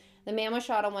dogs. The man was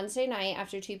shot on Wednesday night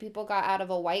after 2 people got out of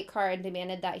a white car and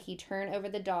demanded that he turn over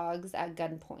the dogs at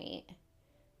gunpoint.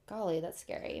 Golly, that's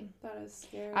scary. That is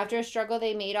scary. After a struggle,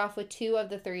 they made off with 2 of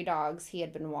the 3 dogs he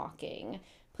had been walking.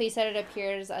 Police said it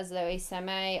appears as though a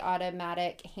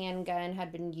semi-automatic handgun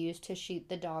had been used to shoot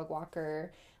the dog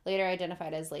walker, later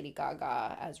identified as Lady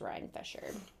Gaga, as Ryan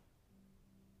Fisher.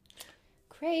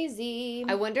 Crazy.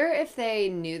 I wonder if they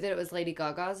knew that it was Lady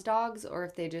Gaga's dogs, or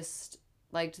if they just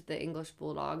liked the English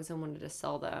bulldogs and wanted to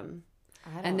sell them,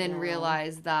 and then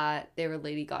realized that they were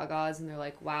Lady Gaga's, and they're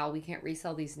like, "Wow, we can't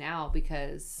resell these now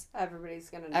because everybody's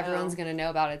going to know. everyone's gonna know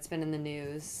about it. It's been in the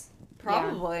news."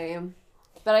 Probably.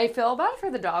 But I feel bad for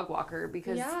the dog walker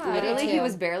because Yeah. literally Me he too.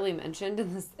 was barely mentioned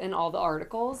in all the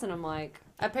articles, and I'm like,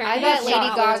 Apparently, I bet he Lady shot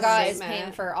with a Gaga is statement.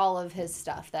 paying for all of his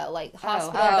stuff, though. Like,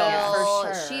 hospital yeah, bill.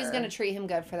 for sure. She's going to treat him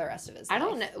good for the rest of his I life.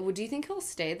 don't know. Do you think he'll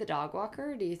stay the dog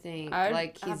walker? Or do you think I would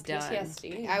like he's have done?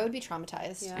 PTSD. I would be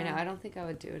traumatized. Yeah. I know. I don't think I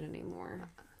would do it anymore.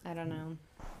 I don't know.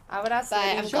 I would ask But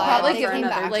Lady I'm She'll glad probably they give came him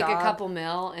back. like a job. couple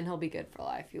mil, and he'll be good for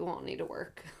life. You won't need to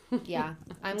work. Yeah.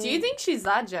 Do you think she's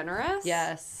that generous?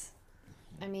 Yes.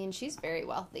 I mean, she's very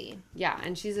wealthy. Yeah,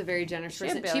 and she's a very generous She a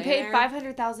person. She paid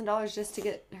billionaire? $500,000 just to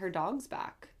get her dogs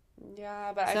back.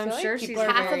 Yeah, but So I I'm feel sure like she's people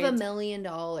are Half very... of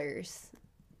 $1,000,000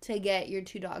 to get your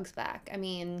 2 dogs back. I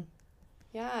mean,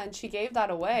 Yeah, and she gave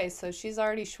that away, so she's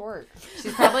already short.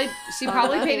 She probably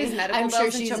paid his medical I'm bills, sure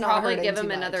and she's she'll not probably hurting give him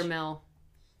too another much. mil.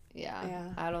 yeah.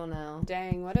 Yeah. I don't know.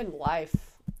 Dang, what a life.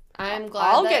 I'm glad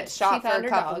I'll that get shot she for found a her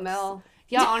couple dogs. mil.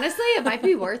 Yeah, honestly, it might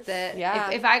be worth it.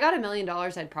 Yeah. If I got $1 million,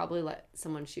 I'd probably let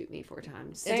someone shoot me 4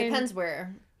 times. It Same. depends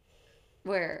where.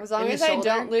 Where? As long In the as I shoulder?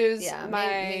 don't lose Yeah, my...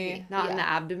 maybe. Not in Yeah. the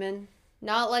abdomen.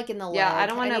 Not like in the leg. Yeah, I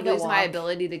don't want to need lose my walk.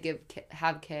 ability to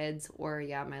have kids, or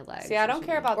my legs. See, I don't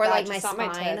care about Or, that, like, just my not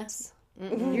my spine. tits.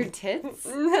 your tits.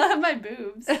 My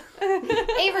boobs.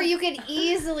 Avery, you could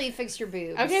easily fix your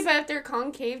boobs. Okay, but if they're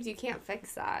concaved, you can't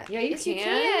fix that. Yeah, you Yes, can. you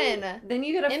can. Then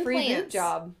you get a free boob Implants.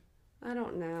 job. I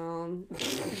don't know.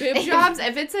 Boob jobs,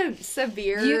 if it's a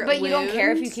severe But you don't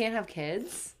care if you wound, can't have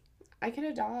kids. I can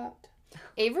adopt.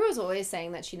 Avery was always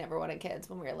saying that she never wanted kids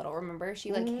when we were little. Remember,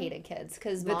 she like hated kids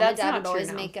because But mom and that's dad not would true always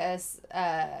now. make us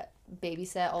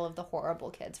babysit all of the horrible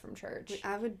kids from church.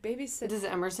 I would babysit. Does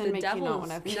Emerson the make you not devils.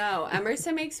 want to? No,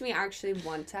 Emerson makes me actually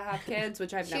want to have kids,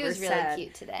 which I've She never was really said.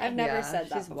 cute today. I've never said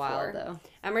that she's before. wild though.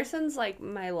 Emerson's like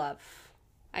my love.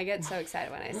 I get so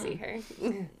excited when I see her.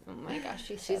 Oh my gosh,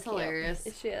 she's so She's cute. hilarious.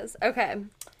 She is. Okay.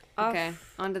 Okay,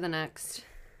 on to the next.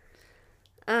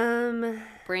 Um.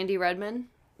 Brandy Redmond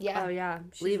Yeah. Oh yeah.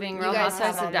 She's leaving You Real guys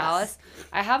Housewives have of all Dallas.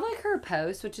 I have like her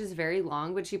post, which is very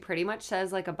long, but she pretty much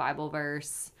says like a Bible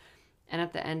verse, and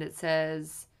at the end it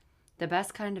says, "The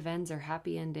best kind of ends are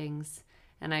happy endings,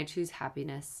 and I choose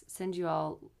happiness. Send you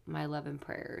all my love and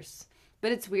prayers."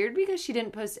 But it's weird because she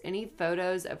didn't post any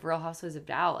photos of Real Housewives of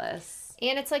Dallas.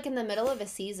 And it's like in the middle of a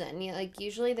season. Like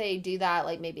usually they do that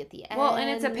like maybe at the end. Well, and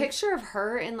it's a picture of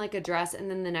her in like a dress, and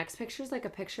then the next picture is like a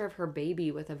picture of her baby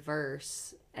with a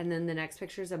verse, and then the next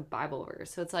picture is a Bible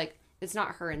verse. So it's like it's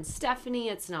not her and Stephanie.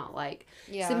 It's not like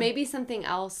Yeah. So maybe something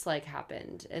else like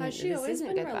happened, and Has she this always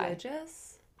isn't been goodbye.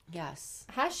 religious? Yes,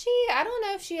 Has she? I don't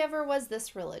know if she ever was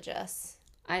this religious.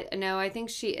 I know. I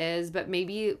think she is, but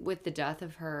maybe with the death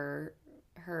of her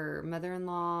her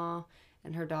mother-in-law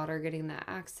and her daughter getting in that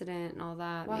accident and all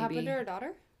that. What happened to her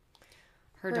daughter?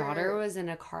 Her daughter was in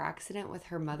a car accident with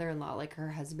her mother-in-law, like her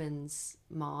husband's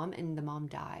mom, and the mom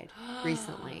died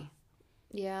recently.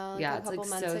 Yeah, Yeah, a it's like couple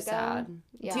months so ago. sad.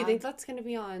 Yeah. Do you think that's going to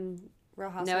be on Real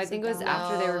Housewives? No, I think it was of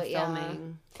Dallas? after they were No, yeah.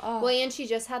 filming. Oh. Well, and she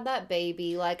just had that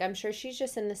baby. Like, I'm sure she's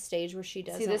just in the stage where she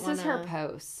doesn't See, this is her wanna-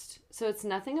 post. So it's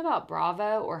nothing about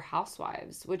Bravo or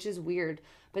Housewives, which is weird.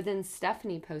 But then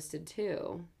Stephanie posted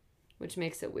too, which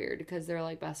makes it weird because they're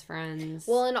like best friends.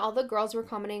 Well, and all the girls were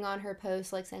commenting on her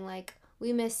post, like saying like,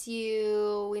 "We miss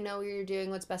you. We know you're doing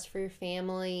what's best for your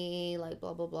family." Like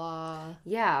blah blah blah.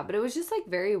 yeah, but it was just like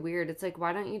very weird. It's like,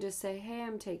 why don't you just say, "Hey,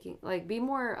 I'm taking," like, be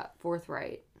more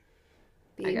forthright.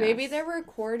 I guess. Maybe they're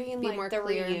recording Be like more the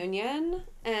clear. reunion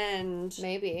and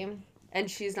Maybe.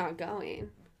 she's not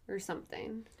going or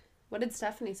something. What did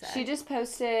Stephanie say? She just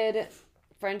posted,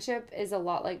 "Friendship is a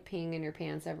lot like peeing in your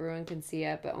pants. Everyone can see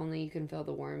it, but only you can feel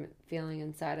the warm feeling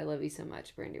inside. I love you so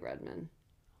much, Brandy Redmond."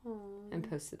 And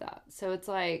posted that. So it's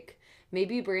like,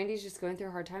 maybe Brandy's just going through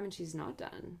a hard time and she's not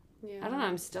done. Yeah. I don't know.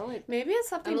 I'm still like, Maybe it's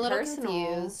something I'm a little personal.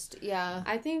 confused. Yeah.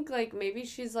 I think like maybe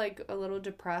she's like a little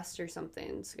depressed or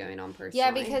something's going on personally.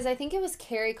 Yeah, because I think it was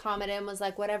Carrie commented and was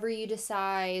like, "Whatever you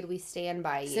decide, we stand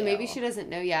by you." so maybe she doesn't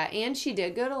know yet. And she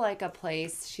did go to like a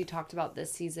place she talked about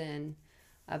this season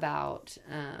about,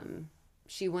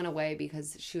 she went away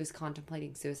because she was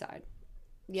contemplating suicide.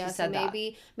 Yeah, she so said that.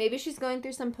 maybe she's going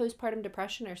through some postpartum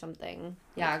depression or something.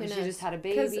 Yeah, Like, who because she knows? just had a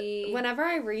because baby. whenever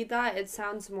I read that, it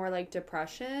sounds more like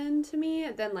depression to me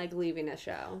than like leaving a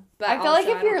show. But I feel like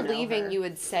also, if I don't you're know leaving, her. you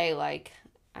would say like,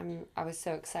 I was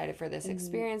so excited for this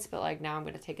experience, but like now I'm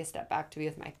going to take a step back to be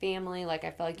with my family. Like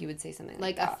I feel like you would say something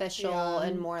like that. official Yeah.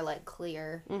 and more like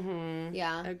clear. Mm-hmm.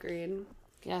 Yeah. Agreed.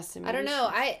 Yeah, so I don't maybe know.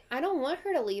 she- I don't want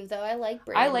her to leave though. I like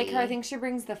Brandy. I like her. I think she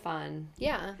brings the fun.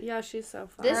 Yeah. Yeah, she's so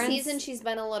fun. This Her and season she's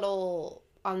been a little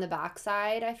on the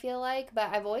backside, I feel like,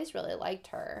 but I've always really liked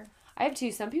her. I have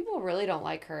two. Some people really don't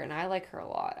like her, and I like her a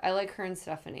lot. I like her and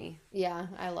Stephanie. Yeah,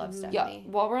 I love Yeah. Stephanie.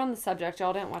 While we're on the subject,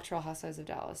 y'all didn't watch Real Housewives of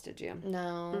Dallas, did you?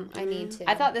 No, I need to.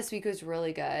 I thought this week was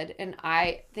really good, and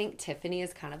I think Tiffany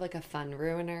is kind of like a fun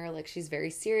ruiner. Like she's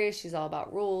very serious. She's all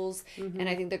about rules, and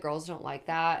I think the girls don't like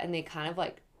that, and they kind of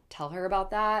like tell her about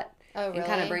that. Oh, really? And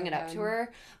kind of bring it up to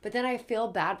her. But then I feel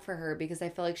bad for her because I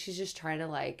feel like she's just trying to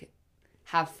like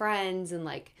have friends and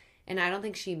like, and I don't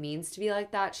think she means to be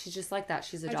like that. She's just like that.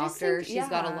 She's a I just doctor. think- She's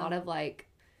got a yeah. lot of like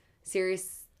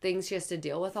serious things she has to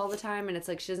deal with all the time, and it's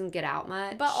like she doesn't get out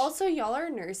much. But also, y'all are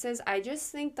nurses. I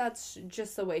just think that's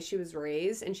just the way she was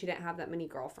raised, and she didn't have that many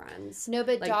girlfriends. No,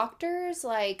 but Like- doctors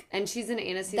like and she's an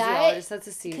anesthesiologist. That's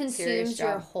a serious consumes your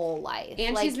job. whole life.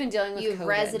 And like, she's been dealing with you have COVID.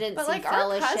 residency, But like our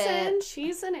fellowship. cousin,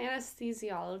 she's an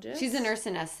anesthesiologist. She's a nurse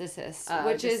anesthetist, Oh,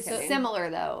 which just is kidding.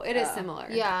 similar though. It is Oh. similar.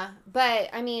 Yeah,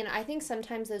 but I mean, I think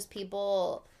sometimes those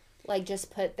people like just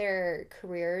put their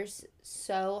careers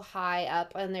so high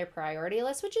up on their priority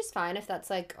list, which is fine if that's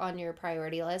like on your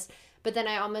priority list. But then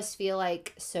I almost feel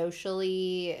like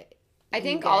socially, I you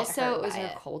think get also hurt it was by her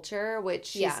it. culture, which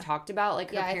she's Yeah. talked about. Like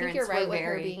her Yeah, I parents think you're right were with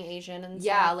very, her being Asian and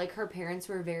yeah, stuff. like her parents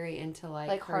were very into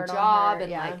like her hard on job her,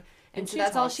 and yeah. like, and so she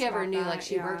that's all talks she ever about knew. that, Like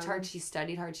she worked yeah. hard, she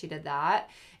studied hard, she did that,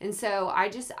 and so I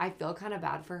feel kind of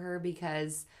bad for her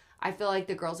because I feel like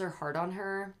the girls are hard on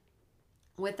her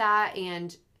with that,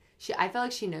 and I feel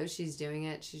like she knows she's doing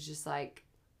it. She's just like,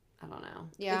 I don't know.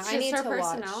 Yeah, It's I just need her to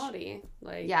watch. personality.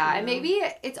 Like Yeah, you and know. maybe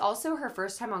it's also her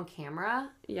first time on camera.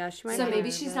 Yeah, she might. So be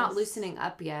maybe she's not nervous. loosening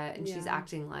up yet, and she's Yeah.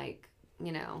 acting like,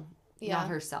 Yeah. not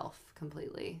herself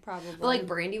completely. Probably. But like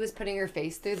Brandy was putting her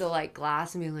face through the like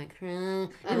glass and being like, and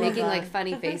love making that. like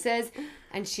funny faces,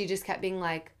 and she just kept being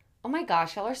like, "Oh my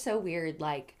gosh, y'all are so weird.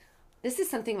 Like, this is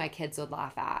something my kids would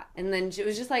laugh at." And then she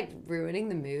was just like ruining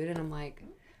the mood, and I'm like,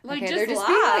 like okay, just they're just laugh.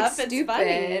 being like It's stupid.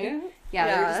 funny. Yeah,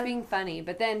 they're Yeah. just being funny.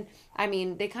 But then, I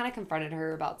mean, they kind of confronted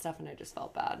her about stuff, and I just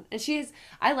felt bad. And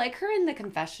I like her in the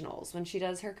confessionals when she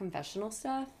does her confessional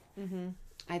stuff. Mm-hmm.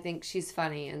 I think she's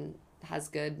funny and has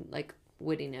good like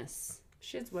wittiness.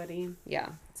 She's witty. Yeah.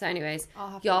 So, anyways, I'll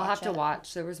have y'all watch have to it.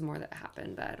 watch. There was more that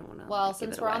happened, but I don't want to. Well,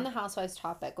 since we're on the Housewives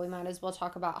topic, we might as well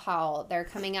talk about how they're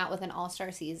coming out with an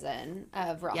all-star season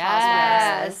of Real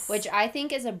Housewives, Yes. which I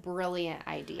think is a brilliant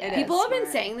idea. It people is have been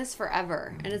smart. saying this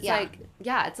forever, and it's Yeah. like,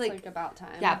 yeah, it's It's like, like about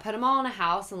time. yeah, put them all in a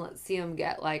house and let's see them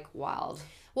get like wild.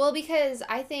 Well, because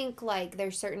I think like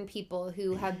there's certain people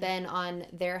who have been on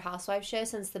their Housewives show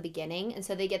since the beginning, and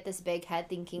so they get this big head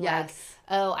thinking like, Yes.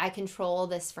 oh, I control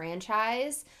this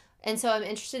franchise. And so I'm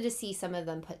interested to see some of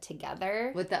them put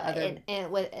together With the other, in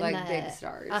like big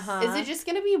stars. Uh-huh. Is it just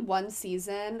gonna be one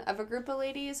season of a group of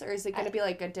ladies, or is it gonna be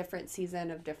like a different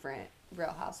season of different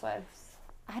Real Housewives?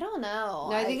 I don't know.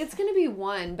 No, I think it's going to be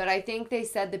one, but I think they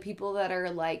said the people that are,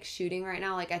 like, shooting right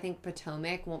now, like, I think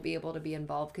Potomac won't be able to be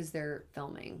involved because they're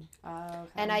filming. Oh, okay.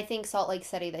 And I think Salt Lake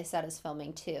City, they said, is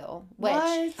filming too. Which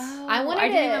What? I wanted I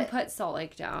didn't to- even put Salt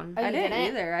Lake down. Oh, I you didn't didn't?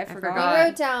 either. I we forgot.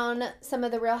 wrote down some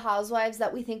of the Real Housewives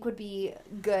that we think would be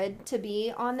good to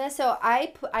be on this. So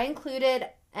I included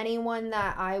anyone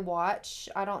that I watch.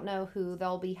 I don't know who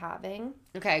they'll be having.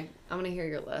 Okay, I'm going to hear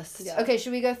your list. Yeah. Okay,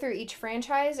 should we go through each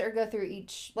franchise or go through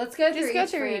each? Let's go Just through go each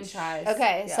through each. franchise.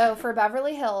 Okay, Yeah. so for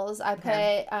Beverly Hills, I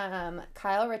Okay. put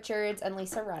Kyle Richards and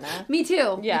Lisa Rinna. Me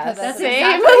too. Yeah, Because that's same.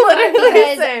 exactly Literally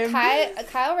Because same.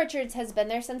 Kyle Richards has been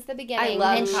there since the beginning.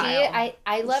 love and Kyle.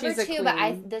 I love She's her a too, but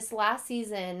queen. this last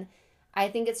season, I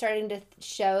think it's starting to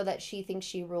show that she thinks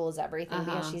she rules everything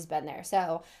because Uh-huh. she's been there.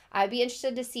 So I'd be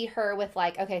interested to see her with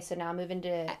like, okay, so now moving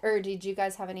to, or did you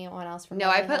guys have anyone else from No,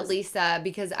 I Beverly put Hills? Lisa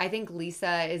because I think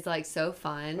Lisa is, like, so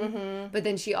fun. Mhm. But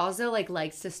then she also, like,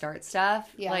 likes to start stuff.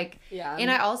 Yeah. Like, Yeah. and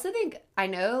I also think, I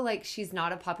know, like, she's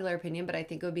not a popular opinion, but I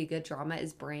think it would be good drama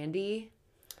is Brandy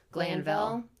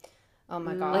Glanville. Oh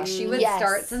my gosh. Like, she would Yes.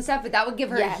 start some stuff, but that would give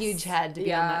her Yes. a huge head to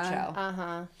be on that Yeah. show.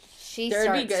 Uh-huh. She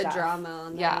There'd be starts good stuff. drama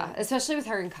on that. Yeah, especially with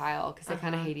her and Kyle because they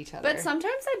kind of hate each other. But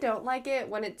sometimes I don't like it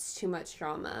when it's too much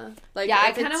drama. Like, Yeah, I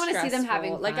if kinda it's wanna see them stressful.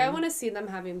 having Like, I fun. want to see them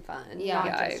having fun. Yeah. not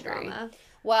Yeah, I just agree. drama.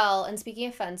 Well, and speaking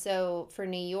of fun, so for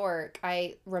New York,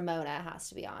 Ramona has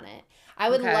to be on it. I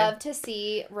would Okay. love to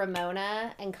see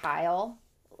Ramona and Kyle,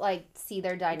 like, see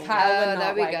their dynamic. Kyle would Oh, not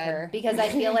that'd be like good. her. Because I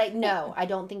feel like, no, I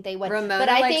don't think they would. Ramona but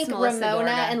I likes think Melissa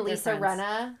Ramona Gorga. and They're Lisa friends.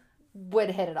 Rinna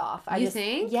would hit it off. You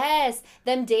think? Yes.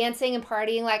 Them dancing and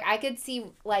partying. Like, I could see,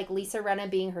 like, Lisa Rinna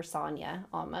being her Sonya,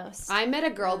 almost. I met a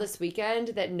girl this weekend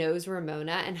that knows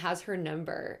Ramona and has her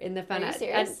number in the fun Are you at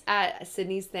serious?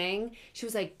 Sydney's thing. She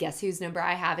was like, "Guess whose number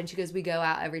I have?" And she goes, "We go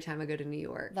out every time I go to New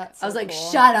York." That's I was so like,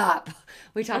 cool. "Shut up!"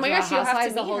 We talked my about gosh, you have to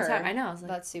Housewives the meet whole her. time. I know. I was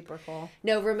like, That's super cool.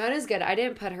 "No, Ramona's good." I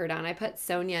didn't put her down. I put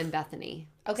Sonia and Bethany.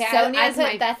 Okay, Sonia I is put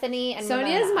my- Bethany and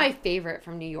Sonia is Ramona. my favorite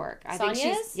from New York. I think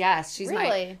Sonia she's is? yes, she's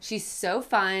Really? she's so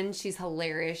fun. She's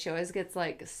hilarious. She always gets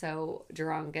like so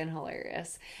drunk and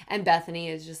hilarious. And Bethany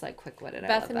is just like quick witted.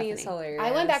 Bethany is hilarious. I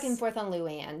went back and forth on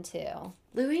Luann, too.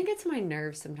 Luann gets on my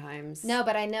nerves sometimes. No,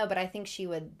 but I think she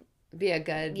would, Be a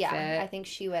good yeah, fit. I think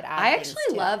she would add I things actually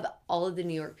to it. love all of the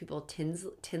New York people.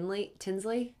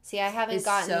 Tinsley. See, I haven't It's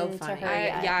gotten so to funny. her I,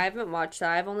 yet. yeah, I haven't watched that.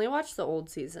 I've only watched the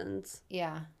old seasons.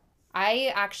 Yeah.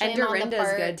 I actually And am on the Dorinda's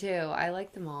part, good too. I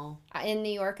like them all. in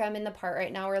New York, I'm in the part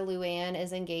right now where Luann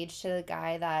is engaged to the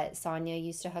guy that Sonia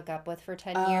used to hook up with for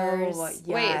 10 years.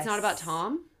 Wait, it's not about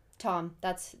Tom? Tom,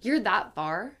 that's, You're that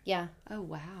far? yeah. Oh,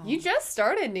 wow. You just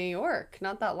started New York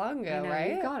not that long I ago, know,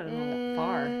 right? You got it all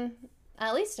far.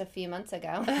 At least a few months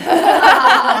ago. You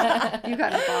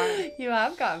got it far. You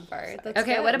have gotten far. That's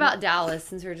Okay, good. what about Dallas,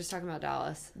 since we were just talking about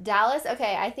Dallas? Dallas,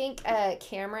 okay, I think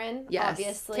Cameron, Yes,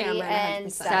 obviously, Cameron, and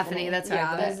 100%. Stephanie. That's what I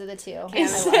Yeah. put. Those are the two.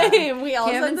 Same. We all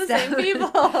Cam said and the same Stephanie.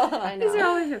 people. I These are know.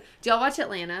 all my favorite. Do y'all watch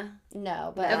Atlanta?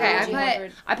 No, but Okay, did you ever-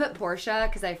 I put Portia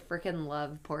because I freaking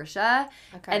love Portia.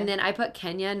 Okay. And then I put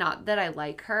Kenya, not that I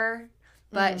like her,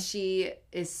 but she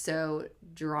is so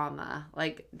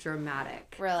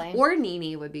dramatic. Really? Or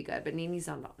Nene would be good, but Nene's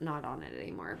not on it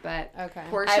anymore. But Okay.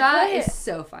 Portia I put- is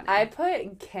so funny. I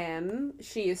put Kim.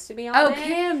 She used to be on Oh, it.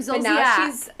 Kim But now Zolciak.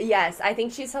 she's, yes, I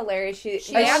think she's hilarious. She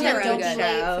She they was have on their the own Don't Be show,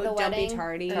 Late for the Don't Wedding. Be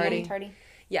Tardy. Or Tardy.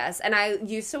 Yes, and I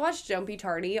used to watch Don't Be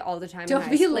Tardy all the time. Don't in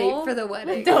be high late school. for the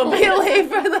wedding. Don't be late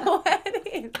for the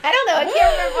wedding. I don't know. I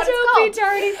can't remember what it's called. Don't be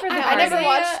tardy for the I never wedding.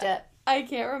 watched it. I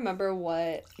can't remember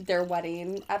what their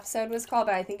wedding episode was called,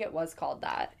 but I think it was called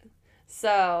that.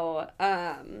 So,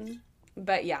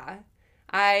 but yeah,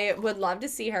 I would love to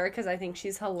see her because I think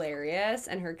she's hilarious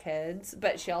and her kids,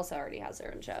 but she also already has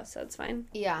her own show, so it's fine.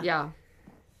 Yeah. Yeah.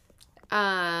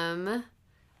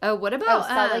 Oh, what Oh, about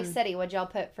Salt Lake City. What'd y'all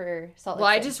put for Salt Lake Well,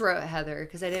 I City? just wrote Heather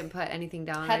because I didn't put anything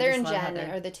down. Heather I just and love Jen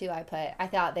Heather. are the two I put. I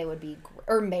thought they would be,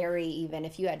 or Mary even,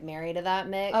 if you had Mary to that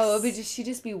mix. Oh, it would she'd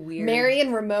just be weird. Mary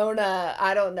and Ramona,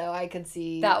 I don't know. I could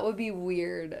see. That would be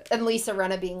weird. And Lisa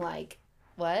Rinna being like,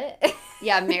 what?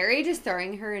 Yeah, Mary just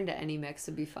throwing her into any mix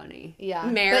would be funny. Yeah.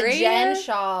 Mary? But Jen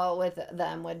Shaw with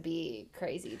them would be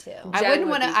crazy too. I Jen wouldn't would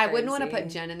want to. be I wouldn't want to crazy.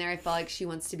 put Jen in there. I feel like she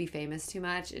wants to be famous too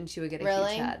much, and she would get a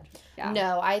Really? huge head. Yeah.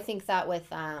 No, I think that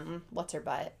with, what's her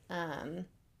butt?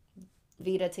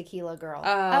 Vita Tequila Girl.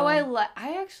 Oh,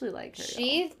 I actually like her.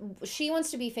 She wants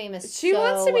to be famous. She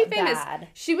wants to be famous. Bad.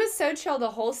 She was so chill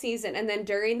the whole season, and then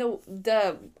during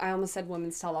the I almost said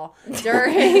women's tell all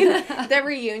during the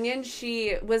reunion,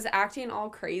 she was acting all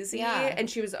crazy, Yeah. and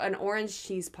she was an orange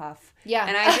cheese puff, Yeah.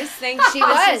 And I just think She she was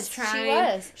was. just trying. She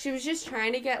was. She was just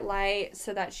trying to get light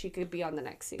so that she could be on the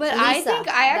next season. But Lisa. I think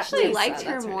I actually Lisa, liked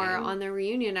her that's her more name. on the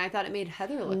reunion. I thought it made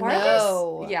Heather look Barbara's- better.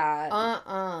 No. Yeah.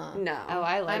 No. Oh,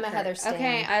 I like I'm a her. Heather stan.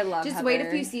 Okay, I love Just Heather. wait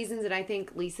a few seasons, and I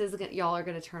think y'all are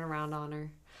gonna turn around on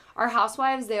her. Our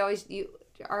housewives,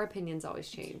 our opinions always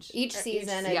change. Each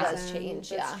season it season, does change.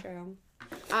 That's Yeah. true.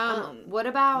 What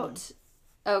about?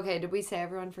 Okay, did we say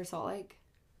everyone for Salt Lake?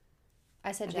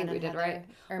 I said I Jen think we and did, Heather, right?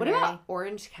 or What Mary. about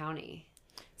Orange County?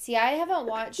 See, I haven't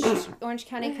watched Orange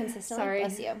County consistently. Sorry.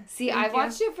 Bless you. See, I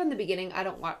watched it from the beginning. I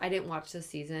didn't watch this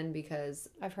season because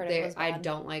I've heard it was I bad.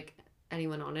 don't like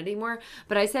anyone on it anymore.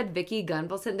 But I said Vicky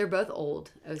Gunvalson. They're both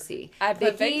old. OC. I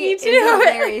put Vicky is too.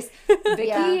 hilarious. Vicky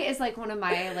Yeah. is like one of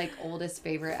my like oldest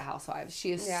favorite housewives.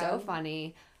 She is so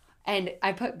funny, and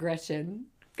I put Gretchen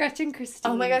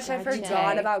Christine. Oh my gosh, I Gretchen.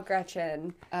 forgot about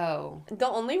Gretchen. Oh, The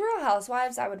only Real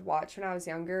Housewives I would watch when I was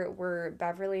younger were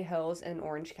Beverly Hills and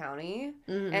Orange County,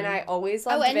 and I always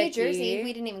loved and Vicky. New Jersey.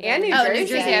 We didn't even go And to New oh, Jersey. New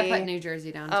Jersey. I put New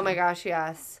Jersey down. Oh too. my gosh,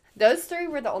 yes. Those three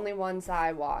were the only ones that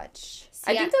I watched.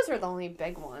 I think those were the only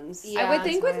big ones. Yeah. I would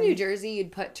think with That's New Jersey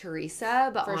you'd put Teresa,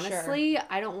 but For sure. honestly,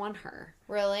 I don't want her.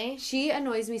 Really? She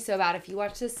annoys me so bad. If you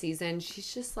watch this season,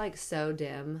 she's just like so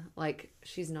dim. Like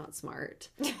she's not smart.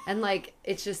 And like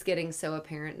it's just getting so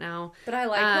apparent now. But I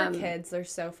like her kids. They're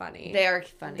so funny. They are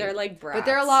funny. They're like brats. But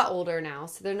they're a lot older now,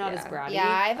 so they're not as Yeah. bratty. Yeah,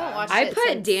 I haven't watched I it put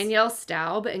since- Danielle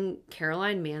Staub and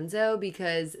Caroline Manzo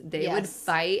because they would Yes.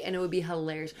 fight and it would be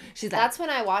hilarious. She's like, That's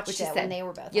when I watched what she it, said, when they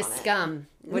were both you on it. scum.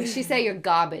 What did she say? You're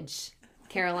garbage.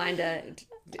 Caroline to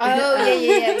Oh,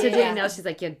 yeah. to Danielle, she's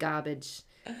like, you're garbage.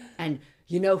 And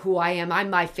you know who I am. I'm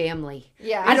my family.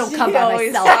 Yeah. I don't come She by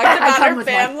always myself. talked I about come her with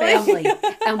family. my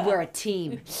family. And we're a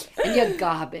team. And you're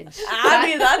garbage. I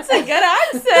mean, that's a good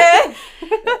accent.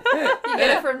 You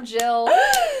get it from Jill.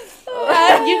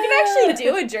 You can actually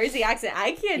do a Jersey accent.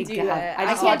 I can't do God. that. I I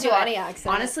just can't want do to- any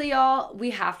accent. Honestly, y'all,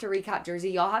 we have to recap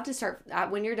Jersey. Y'all have to start,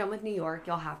 when you're done with New York,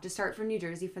 y'all have to start from New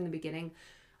Jersey from the beginning.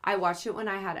 I watched it when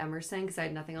I had Emerson because I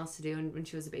had nothing else to do when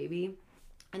she was a baby.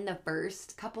 And the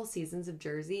first couple seasons of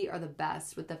Jersey are the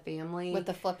best with the family. With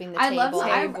the flipping the I table. love.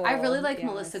 I Table, really like yes.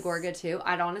 Melissa Gorga too.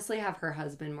 I'd honestly have her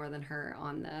husband more than her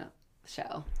on the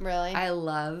show. Really? I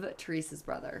love Teresa's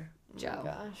brother, Joe.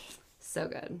 Gosh. So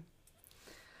good.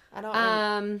 I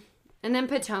don't And then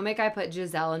Potomac, I put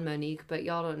Giselle and Monique, but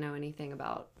y'all don't know anything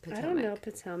about Potomac. I don't know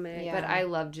Potomac. Yeah. But I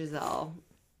love Giselle.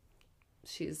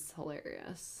 She's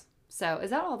hilarious. So, is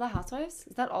that all the Housewives?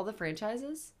 Is that all the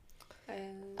franchises?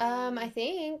 I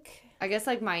think. I guess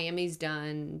like Miami's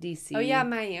done, DC. Oh yeah,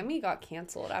 Miami got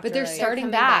canceled after. but they're like- starting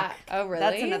coming back. back. Oh, really?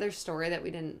 That's another story that we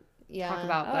didn't Yeah. talk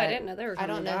about. Oh, but I didn't know they were. I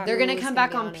don't coming know. back. they're gonna Who's come gonna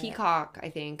back be on on it? Peacock, I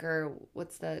think, or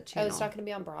what's the Oh, channel? it's not going to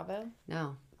be on Bravo?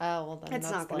 No, Oh, well then It's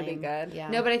that's not gonna be lame. good. Yeah.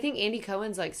 no, but I think Andy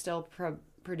Cohen's like still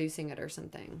producing it or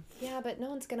something. Yeah, but no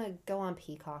one's going to go on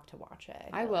Peacock to watch it.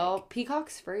 I feel will. like.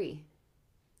 Peacock's free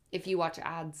if you watch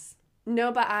ads.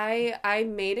 No, but I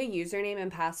made a username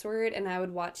and password, and I would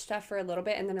watch stuff for a little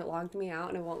bit, and then it logged me out,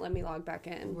 and it won't let me log back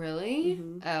in. Really?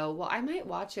 Oh well, I might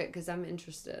watch it because I'm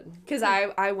interested. Because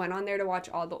I went on there to watch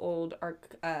all the old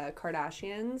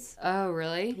Kardashians. Oh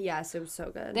really? Yes, it was so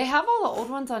good. They have all the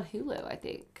old ones on Hulu. I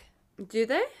think. Do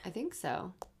they? I think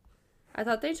so. I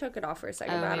thought they took it off for a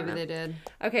second. Oh, but I don't maybe know. they did.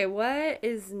 Okay, what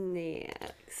is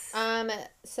next?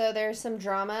 So there's some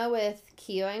drama with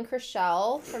Keo and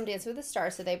Chriselle from Dance with the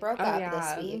Stars. So they broke up yeah.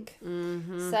 this week.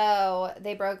 Mm-hmm. So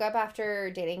they broke up after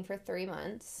dating for 3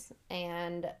 months,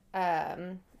 and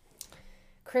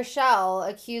Chriselle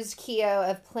accused Keo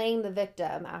of playing the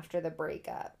victim after the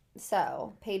breakup.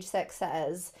 So Page 6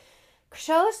 says,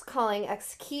 Chriselle is calling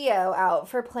ex Keo out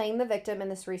for playing the victim in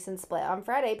this recent split. On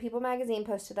Friday, People magazine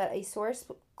posted that a source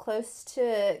close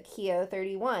to Keo,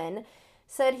 31,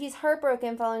 said he's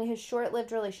heartbroken following his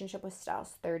short-lived relationship with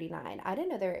Strauss, 39. I didn't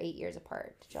know they were 8 years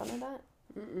apart. Did y'all know that?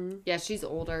 Yeah, she's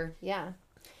older. Yeah.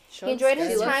 She He enjoyed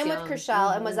looks his good. looks time with young.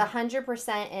 Chriselle and was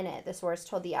 100% in it, the source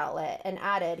told the outlet, and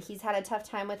added he's had a tough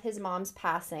time with his mom's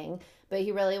passing, but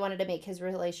he really wanted to make his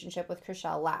relationship with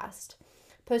Chriselle last.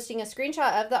 Posting a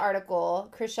screenshot of the article,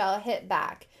 Chriselle hit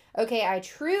back. Okay, I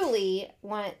truly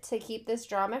want to keep this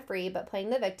drama free, but playing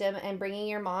the victim and bringing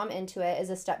your mom into it is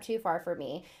a step too far for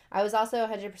me. I was also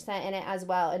 100% in it as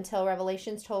well until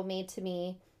Revelations told to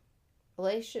me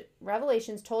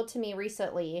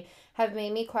recently have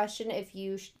made me question if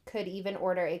you could even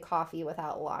order a coffee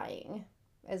without lying,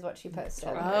 is what she posted.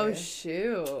 Oh,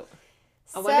 shoot.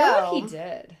 I wonder what he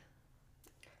did.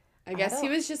 I guess he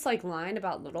don't- was just like lying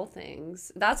about little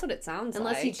things. That's what it sounds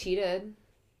Unless like. he cheated.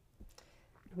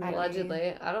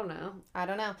 Allegedly. I don't know. I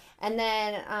don't know. And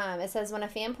then it says, when a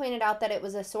fan pointed out that it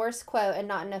was a source quote and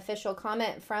not an official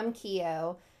comment from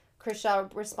Keo,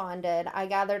 Chrishell responded, I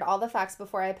gathered all the facts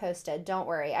before I posted. Don't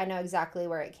worry. I know exactly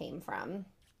where it came from.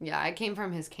 Yeah, it came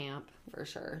from his camp, for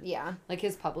sure. Yeah. Like,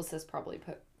 his publicist probably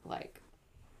put, like...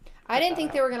 I didn't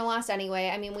think they were going to last anyway.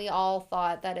 I mean, we all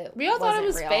thought that it We all thought it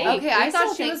was real. fake. Okay, I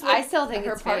still think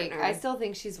it's fake. partner. I still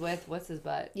think she's with, what's his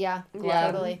butt? Yeah, Yeah.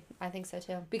 totally. I think so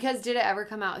too. Because did it ever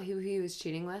come out who he was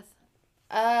cheating with?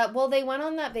 Well, they went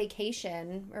on that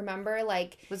vacation. Remember,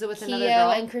 like Was it with Keo another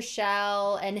girl? and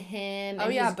Chrishell and him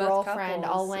and his both girlfriend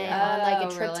couples, all went yeah. on like a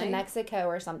Oh, trip to really? Mexico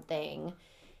or something.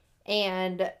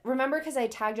 And remember, because I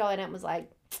tagged y'all in it and was like,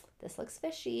 "This looks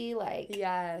fishy." Like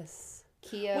Yes.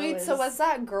 Keo. Wait, so was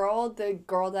that girl the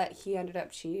girl that he ended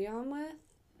up cheating on with?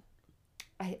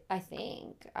 I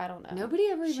think I don't know. Nobody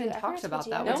ever even Shoot, I talked forgot about to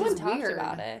that, put No which one is talked weird.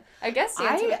 about it. I guess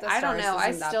Dancing with the I don't Stars know. I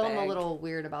isn't that still am a big. little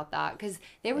weird about that because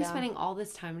they were Yeah. spending all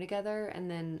this time together,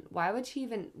 and then why would she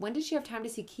even? When did she have time to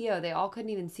see Keo? They all couldn't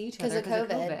even see each other because of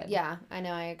COVID. Yeah, I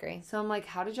know. I agree. So I'm like,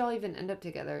 how did y'all even end up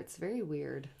together? It's very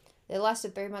weird. It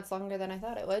lasted 3 months longer than I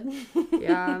thought it would.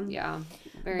 Yeah. Yeah.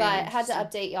 Very But had to interesting.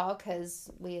 update y'all because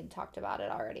we had talked about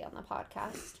it already on the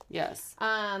podcast. Yes.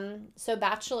 So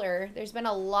Bachelor, there's been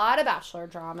a lot of Bachelor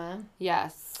drama.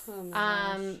 Yes. Oh my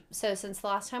gosh. So since the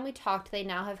last time we talked, they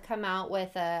now have come out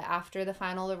with a After the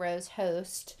Final the Rose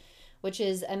host, which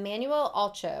is Emmanuel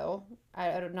Alcho.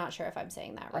 I'm not sure if I'm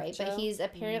saying that right, but Alcho? he's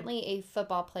apparently a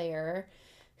football player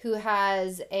who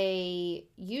has a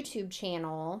YouTube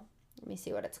channel. Let me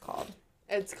see what it's called.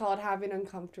 It's called Having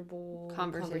Uncomfortable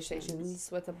Conversations. Conversations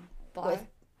with a black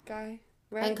guy,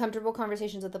 right? Uncomfortable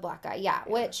Conversations with the Black Guy. Yeah,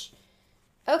 which,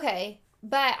 okay.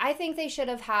 But I think they should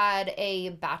have had a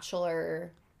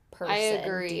Bachelor person. I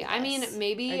agree. do I mean, this.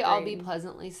 maybe I'll be Agreed.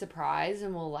 pleasantly surprised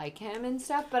and we'll like him and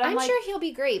stuff, but I'm, I'm like, sure he'll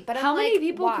be great, but how I'm many like,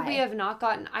 people why? could we have not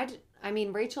gotten? I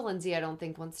mean, Rachel Lindsay, I don't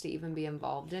think wants to even be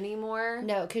involved anymore.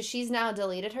 No, because she's now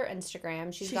deleted her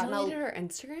Instagram. She deleted her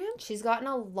Instagram? She's gotten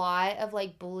a lot of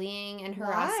like bullying and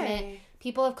harassment. Why?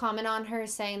 People have commented on her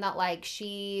saying that like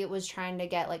she was trying to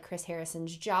get like Chris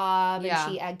Harrison's job Yeah.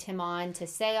 and she egged him on to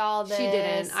say all this. She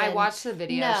didn't. I and- watched the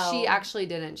video. No. She actually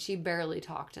didn't. She barely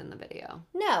talked in the video.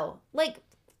 No, like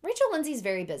Rachel Lindsay's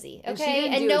very busy, And she okay,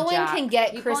 didn't and do no a one jack. can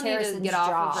get People Chris need to Harrison's get off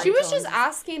of job. Rachel She was just Lindsay.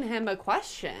 asking him a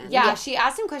question. Yeah, she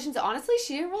asked him questions. Honestly,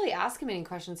 she didn't really ask him any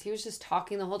questions. He was just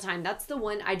talking the whole time. That's the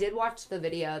one I did watch the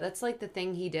video. That's like the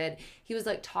thing he did. He was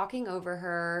like talking over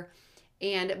her.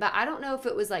 But I don't know if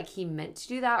it was like he meant to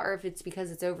do that or if it's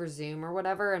because it's over Zoom or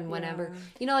whatever. And whenever,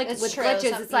 you know, like It's with true.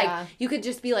 glitches, it's like Yeah. you could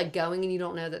just be like going and you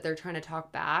don't know that they're trying to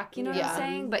talk back. You know what Yeah. I'm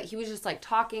saying? But he was just like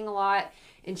talking a lot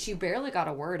and she barely got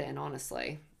a word in,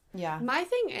 honestly. Yeah. My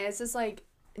thing is like,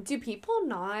 do people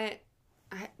not,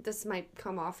 this might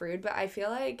come off rude, but I feel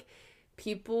like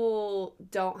people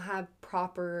don't have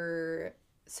proper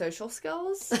social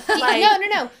skills. Like,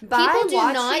 no. by People do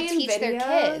not watching teach their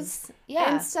videos kids.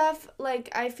 Yeah. and stuff, like,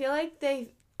 I feel like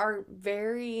they are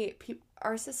very,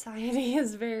 our society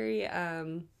is very,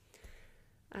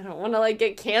 I don't want to, like,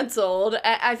 get canceled.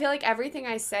 I feel like everything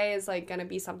I say is, like, going to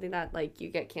be something that, like, you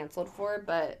get canceled for,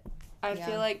 but I Yeah.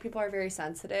 feel like people are very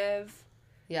sensitive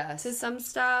Yes. to some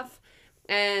stuff.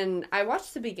 And I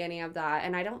watched the beginning of that,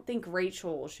 and I don't think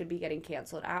Rachel should be getting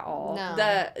canceled at all. No.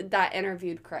 That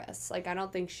interviewed Chris. Like, I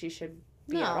don't think she should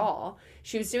be No. at all.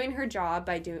 She was doing her job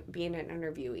by being an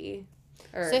interviewee.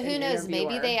 Or So who an knows? Maybe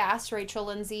interviewer. they asked Rachel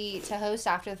Lindsay to host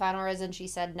After the Final Rose and she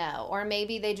said no. Or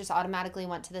maybe they just automatically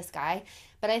went to this guy.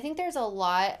 But I think there's a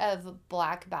lot of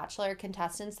Black Bachelor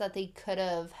contestants that they could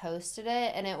have hosted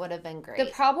it and it would have been great.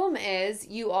 The problem is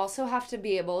you also have to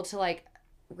be able to like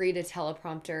read a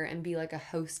teleprompter and be like a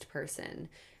host person.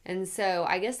 And so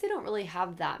I guess they don't really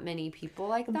have that many people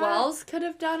like that. Wells could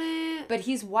have done it. But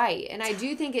he's white, and I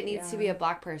do think it needs to be a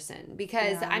Black person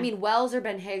because Yeah. I mean Wells or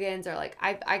Ben Higgins or like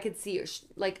I could see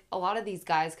like a lot of these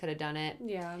guys could have done it.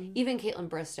 Yeah. Even Caitlin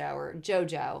Bristow or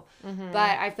JoJo, but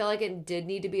I feel like it did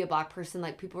need to be a Black person.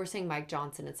 Like people were saying Mike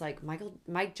Johnson. It's like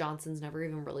Mike Johnson's never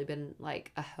even really been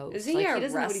like a host. Is he like, a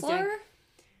doesn't know what he's doing. wrestler?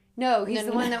 No, he's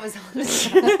the one that was on the show.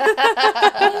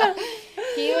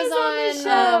 he was on the on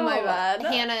show. Oh, my bad.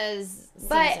 Hannah's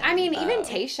But season, I mean, though. even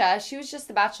Tayshia, she was just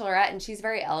the Bachelorette, and she's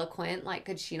very eloquent. Like,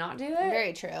 could she not do it?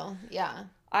 Very true. Yeah.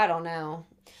 I don't know.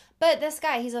 But this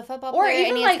guy, he's a football Or player even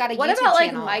and he's like, got a what YouTube about like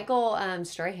channel. Michael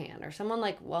Strahan or someone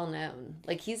like well known?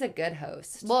 Like, he's a good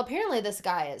host. Well, apparently this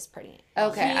guy is pretty.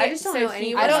 Okay, I just don't know He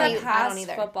any. was I don't a either. past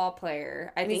either. football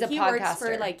player. I And he's think a he works for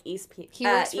podcaster. like He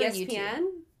works for ESPN.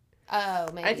 Oh,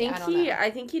 maybe. I think don't know. I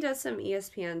think he does some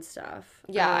ESPN stuff.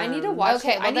 Yeah, I need to watch.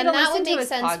 Okay, I well need then to that listen would to make his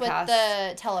sense with podcast.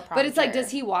 the teleprompter. But it's like,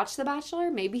 does he watch The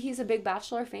Bachelor? Maybe he's a big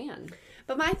Bachelor fan.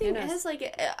 But my thing knows? is,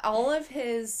 like, all of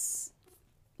his,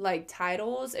 like,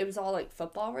 titles, it was all, like,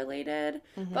 football related.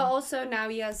 But also now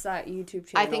he has that YouTube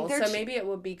channel. I think so maybe it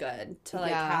would be good to,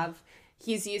 like, have,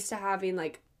 he's used to having,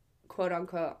 like, quote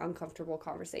unquote uncomfortable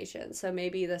conversations. So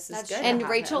maybe this is good. And to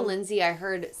have Rachel him. Lindsay, I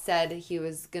heard, said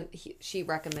she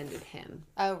recommended him.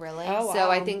 Oh, really? Oh, wow.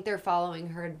 So I think they're following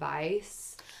her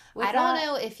advice. I don't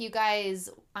know if you guys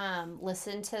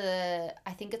listen to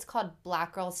I think it's called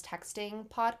Black Girls Texting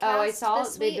podcast. Oh, I saw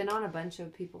this they've week. been on a bunch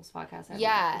of people's podcasts.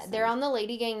 Yeah, they're on the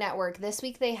Lady Gang Network. This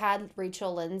week they had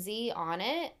Rachel Lindsay on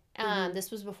it.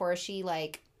 This was before she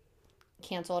like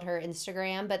canceled her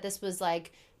Instagram, but this was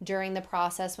like during the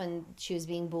process when she was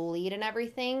being bullied and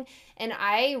everything. And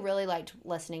I really liked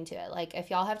listening to it. Like if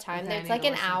y'all have time, Okay, I it's need like to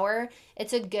an listen. hour.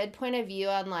 It's a good point of view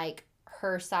on like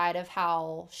her side of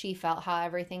how she felt, how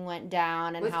everything went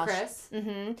down, and With how Chris?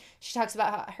 she talks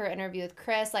about her interview with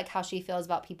Chris, like how she feels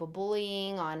about people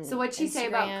bullying on. So what'd she say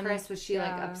about Instagram. Chris? Was she like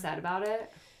Yeah. upset about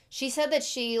it? She said that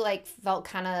she like felt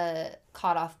kind of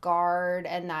caught off guard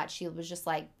and that she was just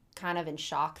like kind of in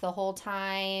shock the whole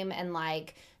time, and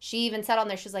like she even said on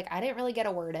there, she's like, I didn't really get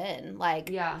a word in.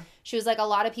 Like, Yeah. she was like, a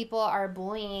lot of people are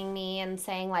bullying me and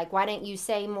saying like, why didn't you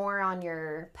say more on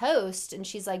your post? And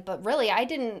she's like, but really I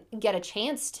didn't get a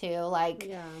chance to, like.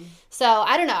 Yeah. So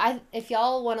I don't know. If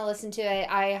y'all want to listen to it,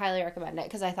 I highly recommend it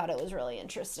because I thought it was really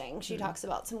interesting. She talks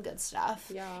about some good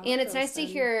stuff. Yeah, I'll And it's nice to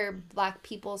listen. hear Black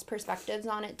people's perspectives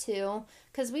on it too,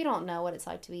 because we don't know what it's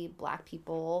like to be Black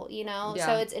people, you know. Yeah.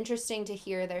 So it's interesting to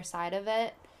hear their side of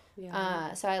it.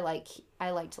 Yeah. So I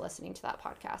liked listening to that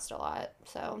podcast a lot.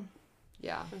 So,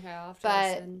 Yeah. Okay, I'll have to but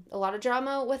listen. a lot of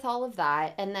drama with all of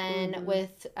that, and then Mhm.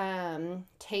 with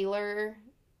Taylor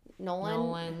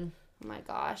Nolan. Oh my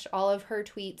gosh, all of her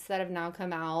tweets that have now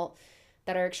come out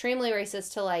that are extremely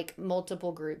racist to like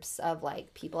multiple groups of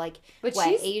like people, like But what,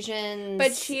 she's- Asians.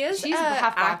 But she's She's a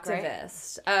half Black, right?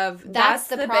 activist of That's that's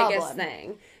the the problem. biggest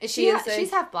thing. Is She she? is a-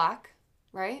 She's half Black,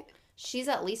 right? she's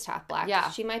at least half Black. Yeah.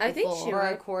 She might I be think full. she Or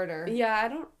a might- quarter.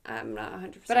 Yeah, I'm not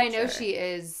 100%. But I know sure. she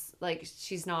is like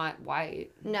she's not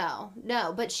white. No,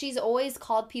 but she's always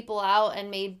called people out and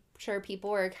made sure people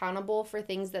were accountable for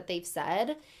things that they've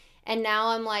said. And now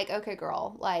I'm like, okay,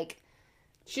 girl, like,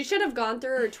 She should have gone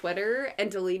through her Twitter and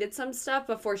deleted some stuff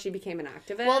before she became an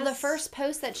activist. well, the first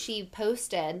post that she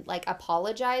posted, like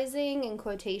apologizing in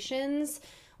quotations,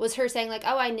 was her saying like,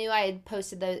 oh, I knew I had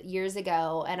posted that years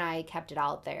ago and I kept it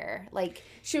out there. Like,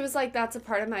 she was like, "That's a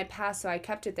part of my past, so I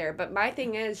kept it there." But my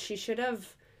thing is, she should have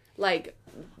like.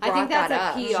 I think brought that's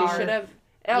that a up. PR. She should have.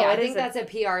 Yeah, I it think is that's a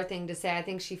PR thing to say. I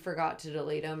think she forgot to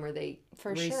delete them or they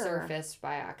For sure. resurfaced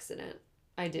by accident.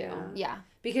 I do. Yeah. yeah.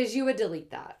 Because you would delete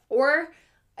that. Or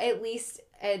at least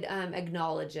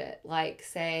acknowledge it. Like,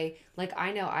 say, like,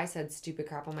 I know I said stupid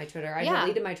crap on my Twitter. I Yeah.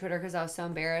 deleted my Twitter because I was so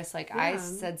embarrassed. Like, I Yeah.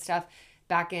 said stuff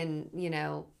back in,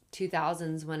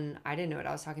 2000s when I didn't know what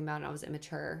I was talking about and I was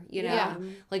immature, Yeah.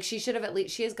 Like, she should have at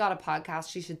least, she has got a podcast.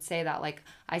 She should say that, like,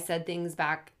 I said things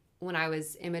back when I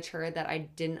was immature that I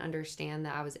didn't understand,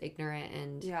 that I was ignorant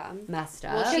and Yeah. messed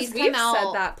up. Well, Because she's we've come out-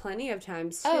 said that plenty of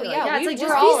times too. Oh, yeah, Yeah, it's we- like we're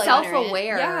just all be ignorant.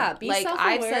 self-aware. Yeah, be like I've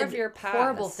self-aware said of your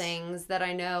horrible past. things that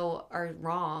I know are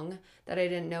wrong that I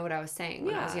didn't know what I was saying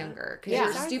when I was Yeah. younger. Because Yeah.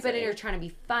 you're stupid Exactly. and you're trying to be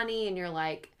funny and you're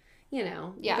like,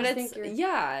 Yeah. But just it's think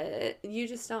you're- you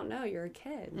just don't know. You're a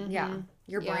kid. yeah,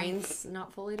 your Yeah. brain's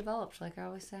not fully developed, like I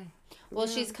always say. Well,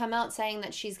 she's come out saying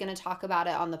that she's going to talk about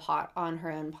it on on her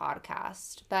own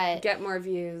podcast. But Get more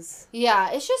views.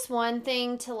 yeah, it's just one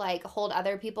thing to like hold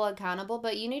other people accountable,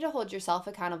 but you need to hold yourself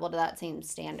accountable to that same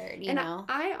standard, you And know?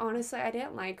 I honestly, I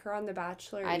didn't like her on The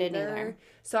Bachelor. I didn't either.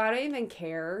 So I don't even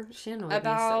care She annoyed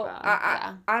about. me so bad.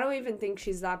 Yeah. I don't even think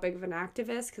she's that big of an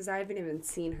activist because I haven't even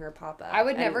seen her pop up. I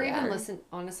would never anywhere. even listen.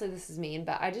 Honestly, this is mean,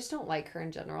 but I just don't like her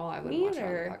in general. I wouldn't Me watch her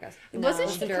either. on the podcast. Wasn't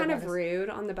Listen she to her kind of podcast. rude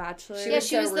on The Bachelor? She Yeah, was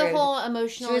she so was the rude. whole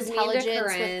emotional She was mean to intelligence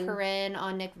Corinne. with Corinne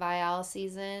on Nick Vial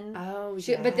season. Oh,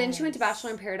 But then she went to yes.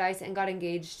 Bachelor in Paradise and got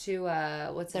engaged to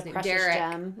what's the his name? precious Derek.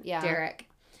 gem. Yeah. Derek.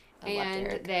 I love And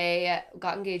Derek. they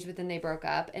got engaged, but then they broke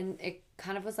up, and it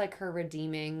kind of was like her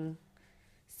redeeming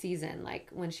season. Like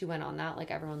when she went on that,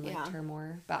 like everyone liked Yeah. her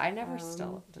more. But I never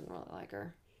still didn't really like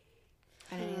her.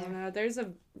 I I didn't don't either.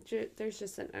 know. There's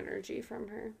just an energy from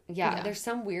her. Yeah, there's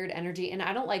some weird energy, and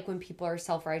I don't like when people are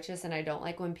self-righteous, and I don't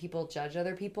like when people judge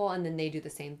other people and then they do the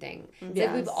same thing. It's like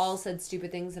Yes. we've all said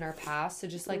stupid things in our past, so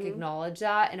just like acknowledge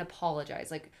that and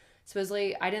apologize. Like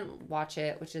supposedly I didn't watch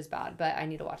it, which is bad, but I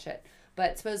need to watch it.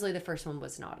 But supposedly the first one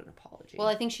was not an apology. Well,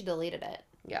 I think she deleted it.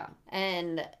 yeah.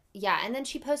 And yeah, and then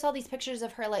she posts all these pictures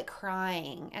of her like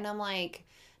crying, and I'm like,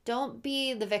 don't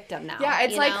be the victim now. Yeah,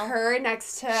 it's you like know? her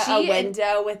next to a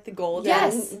window with the golden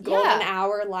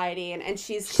hour lighting, and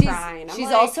she's crying. She's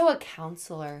like, also a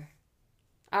counselor.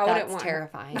 I wouldn't That's want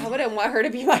terrifying. I wouldn't want her to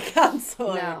be my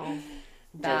counselor. No.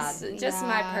 Bad. Just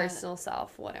my personal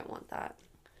self wouldn't want that.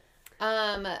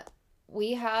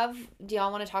 We have, do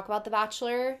y'all want to talk about The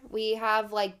Bachelor? We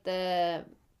have like the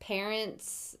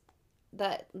parents,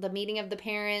 the meeting of the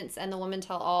parents and the women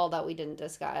tell all that we didn't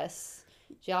discuss.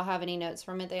 Do y'all have any notes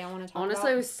from it that y'all want to talk about?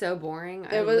 Honestly, it was so boring.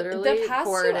 I literally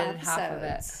poured in half of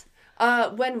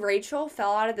it. When Rachel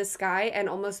fell out of the sky and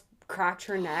almost cracked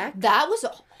her neck. That was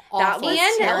awful. That was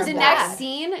terrible. The next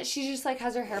scene, she just like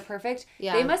has her hair perfect.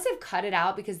 Yeah. They must have cut it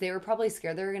out because they were probably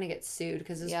scared they were going to get sued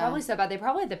because it was probably so bad. They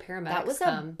probably had the paramedics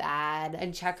come bad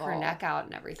and check her neck out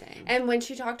and everything. And when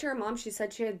she talked to her mom, she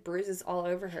said she had bruises all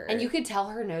over her. And you could tell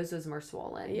her nose was more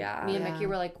swollen. Yeah. Me and Mickey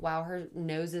were like, wow, her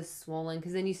nose is swollen.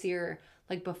 Because then you see her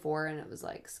like before and it was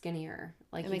like skinnier.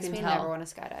 Like, it makes me never want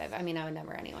to skydive. I mean, I would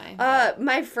never anyway.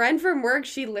 My friend from work,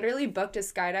 she literally booked a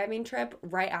skydiving trip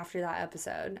right after that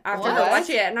episode. After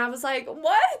watching it. And I was like,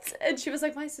 what? And she was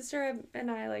like, my sister and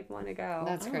I like want to go.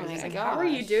 That's crazy. I was like, how are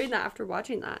you doing that after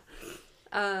watching that?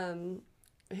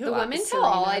 The women tell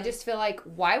all. I just feel like,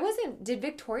 did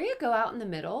Victoria go out in the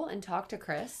middle and talk to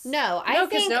Chris? No,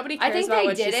 because nobody cares about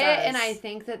what she says. And I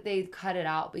think that they cut it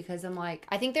out because I'm like,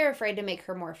 I think they're afraid to make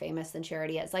her more famous than she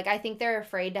already is. Like, I think they're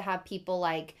afraid to have people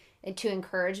like to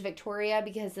encourage Victoria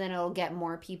because then it'll get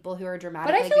more people who are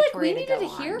dramatic. But I feel like Victoria we needed to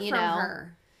hear from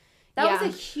her. That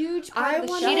was a huge part of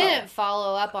the show. She didn't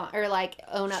follow up on or like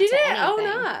own up she to anything. She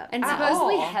didn't own up. And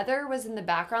supposedly Heather was in the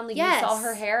background. Like you saw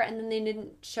her hair and then they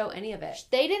didn't show any of it.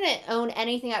 They didn't own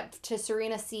anything up to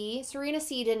Serena C. Serena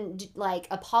C didn't like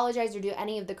apologize or do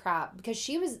any of the crap because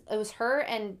it was her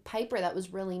and Piper that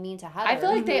was really mean to Heather. I feel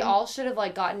like they all should have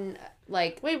like gotten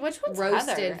like wait, which one's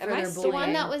roasted Heather? for their bullying. The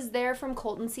one that was there from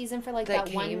Colton season for like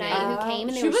that one night who came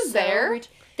and she was there.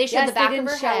 They showed the back of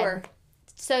her head.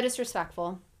 So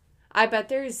disrespectful. I bet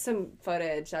there's some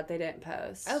footage that they didn't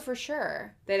post. Oh, for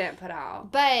sure. They didn't put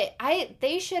out. But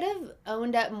they should have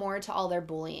owned up more to all their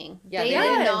bullying. Yeah, they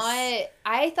did not.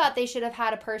 I thought they should have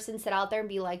had a person sit out there and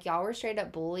be like, y'all were straight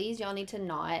up bullies. Y'all need to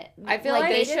not. I feel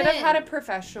like they should have had a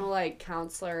professional like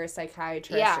counselor or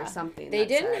psychiatrist or something. They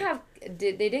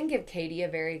didn't give Katie a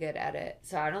very good edit.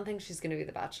 So I don't think she's going to be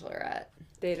the Bachelorette.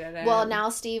 They didn't. Well,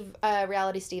 now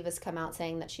Reality Steve has come out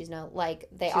saying that she's offered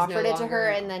it to her,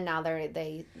 and then now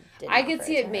they. I could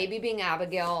see it maybe being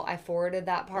Abigail. I forwarded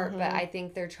that part, but I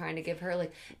think they're trying to give her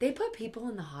like they put people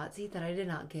in the hot seat that I did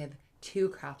not give two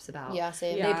craps about. Yeah,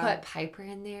 same. They put Piper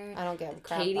in there. I don't give a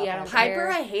crap. Katie, I don't Piper,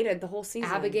 care. I hated the whole season.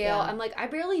 Abigail, I'm like, I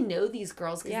barely know these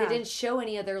girls because they didn't show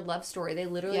any of their love story. They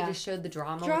literally just showed the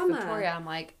drama with Victoria. I'm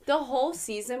like, the whole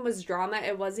season was drama.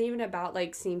 It wasn't even about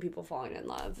like seeing people falling in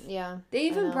love. Yeah, they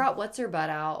even brought what's her butt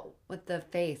out with the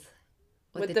Faith.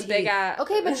 With the big ass.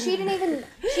 Okay, but she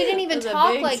didn't even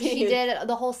talk like she did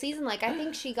the whole season. Like I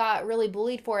think she got really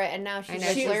bullied for it, and now she's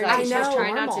learning. She was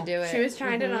trying not to do it. She was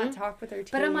trying to not talk with her team.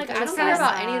 But I'm like, I don't care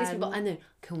about any of these people. And then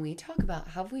can we talk about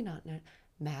have we not known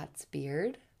Matt's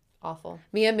beard? Awful.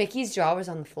 Mia Mickey's jaw was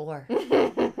on the floor.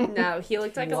 No, he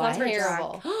looked like a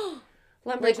lumberjack.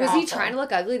 Like was he trying to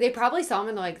look ugly? They probably saw him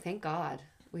and they're like, thank God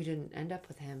we didn't end up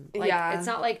with him. Like, it's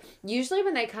not like usually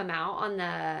when they come out on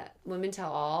the Women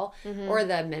Tell All or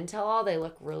the Men Tell All, they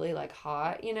look really like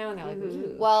hot, you know, and they're like,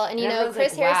 ooh. Well, and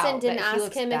Chris like, Harrison wow, didn't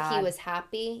ask him bad. if he was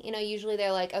happy. Usually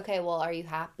they're like, okay, well, are you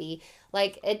happy?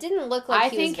 Like it didn't look like I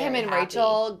think him and happy.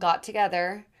 Rachel got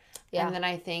together, and then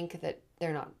I think that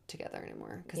they're not together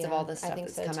anymore because of all this stuff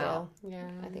that's come out. Yeah,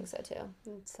 I think so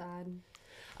too. It's sad.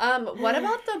 What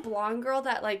about the blonde girl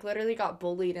that like literally got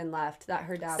bullied and left? That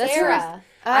her dad. Sarah.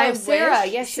 Sarah.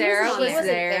 Yes, Sarah was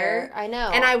there. I know.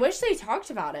 And I wish they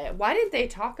talked about it. Why didn't they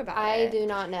talk about it? I do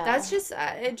not know. That's just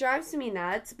it drives me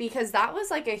nuts because that was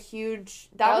like a huge.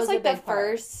 That was like the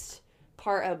first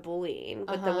part of bullying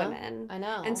with the women. I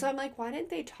know. And so I'm like, why didn't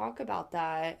they talk about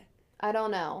that? I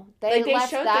don't know. They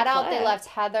left showed that the out. clip. They left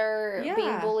Heather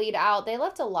being bullied out. They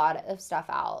left a lot of stuff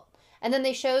out. And then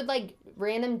they showed like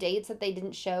random dates that they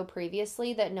didn't show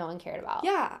previously that no one cared about.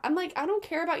 Yeah. I'm like, I don't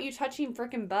care about you touching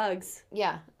freaking bugs.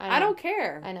 Yeah. I don't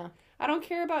care. I know. I don't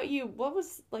care about you. What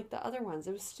was like the other ones?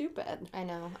 It was stupid. I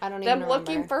know. I don't even remember. Them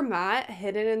looking for Matt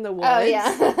hidden in the woods. Oh,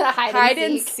 yeah. Hide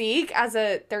and seek as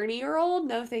a 30-year-old?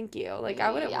 No, thank you. Like, I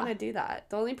wouldn't want to do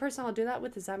that. The only person I'll do that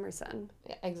with is Emerson.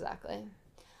 Yeah, exactly.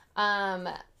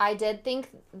 I did think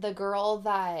the girl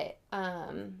that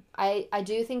I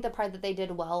do think the part that they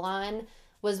did well on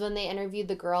was when they interviewed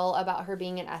the girl about her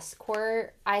being an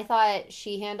escort. I thought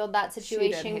she handled that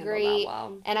situation great.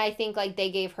 Well. And I think, like, they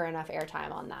gave her enough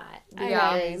airtime on that.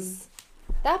 Yeah. Because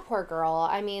that poor girl,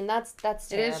 I mean, that's terrible.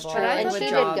 It is true. And With she did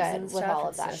jobs good and with stuff, all of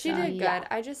it's that. so She stuff. did good. Yeah.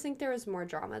 I just think there was more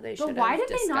drama they should But have why did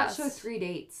they not discussed. show 3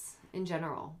 dates in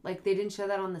general? Like, they didn't show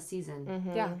that on the season.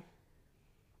 Mhm. Yeah.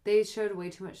 They showed way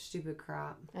too much stupid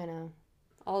crap. I know.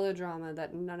 All the drama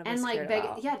that none of us And, like, cared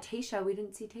about. Tasha, we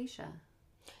didn't see Tasha.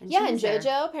 Yeah, she and was there.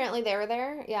 JoJo, apparently they were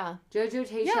there. Yeah. JoJo,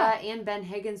 Tasha, Yeah. and Ben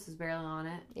Higgins was barely on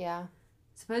it. Yeah.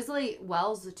 Supposedly,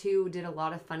 Wells, too, did a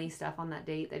lot of funny stuff on that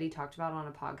date that he talked about on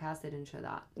a podcast. They didn't show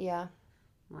that. Yeah.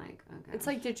 I'm like, okay. It's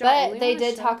like, did y'all But only they wanna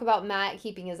did show- talk about Matt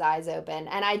keeping his eyes open.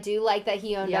 And I do like that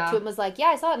he owned up Yeah. to it and was like, yeah,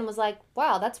 I saw it, and was like,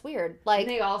 wow, that's weird. Like,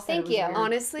 they all said thank it was you. weird.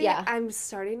 Honestly, Yeah. I'm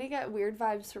starting to get weird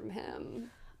vibes from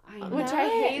him. I know. Which I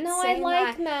hate No, I saying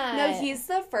like that. Matt. No, he's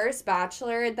the first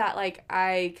Bachelor that, like,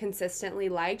 I consistently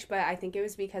liked, but I think it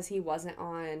was because he wasn't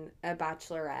on a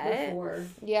Bachelorette. Before.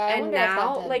 Yeah, I And wonder if that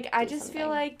now, did like, I do just feel something.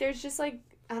 like there's just, like,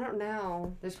 I don't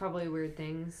know. There's probably weird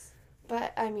things.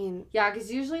 But, I mean, Yeah,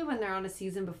 because usually when they're on a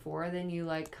season before, then you,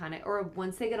 like, kind of... Or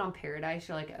once they get on Paradise,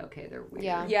 you're like, okay, they're weird.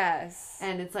 Yeah. yes.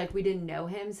 And it's like, we didn't know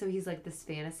him, so he's, like, this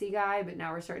fantasy guy, but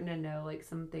now we're starting to know, like,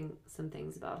 some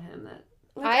things about him that...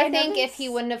 Like, I know think if this- he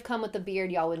wouldn't have come with the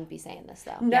beard, y'all wouldn't be saying this,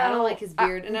 though. No, Yeah, I don't like his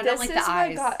beard, and I don't this like the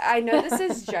is what eyes. I know this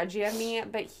is judgy of me,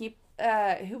 but he,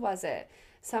 who was it?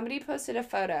 Somebody posted a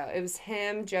photo. It was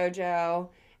him, JoJo,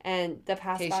 and the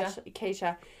past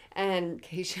Keisha. And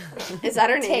Keisha. is that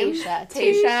her name? Tasha.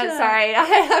 Tasha. Sorry, I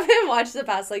haven't watched the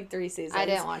past, like, 3 seasons. I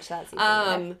didn't watch that season.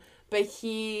 either. But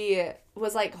he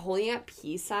was, like, holding up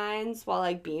peace signs while,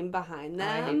 like, being behind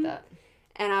them. I hate that.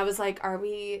 And I was like, are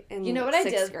we in You know what I 6th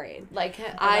did? grade? Like,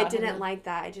 I about didn't him. like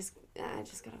that. I just got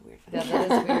a weird Yeah, feeling.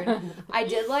 that is weird. I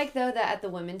did like, though, that at the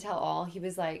Women Tell All, he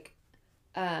was, like,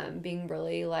 being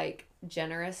really, like,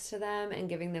 generous to them and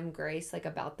giving them grace, like,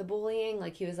 about the bullying.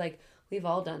 Like, he was like, we've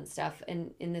all done stuff,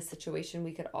 and in this situation,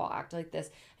 we could all act like this.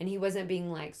 And he wasn't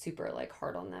being, like, super, like,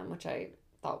 hard on them, which I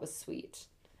thought was sweet.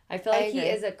 I feel I like he agree.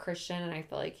 is a Christian, and I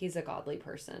feel like he's a godly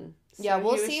person. Yeah, So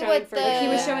we'll he was see showing what the- Like, he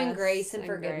was Yes, showing grace and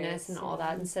and forgiveness grace, and all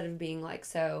that instead of being, like,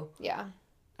 so Yeah.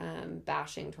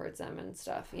 bashing towards them and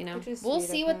stuff, you know? Which is We'll sweet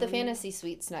see of what the him. fantasy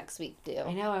suites next week do.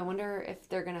 I know. I wonder if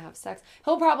they're gonna have sex.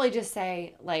 He'll probably just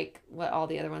say like what all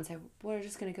the other ones say. We're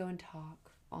just gonna go and talk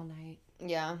all night.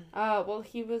 Yeah. Well,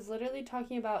 he was literally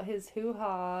talking about his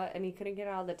hoo-ha, and he couldn't get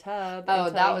out of the tub. Oh,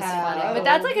 until that he was had funny. a But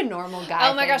that's like a normal guy.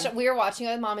 Oh my thing. gosh, we were watching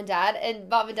it with Mom and Dad, and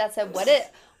Mom and Dad said, what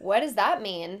does that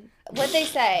mean? What'd they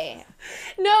say?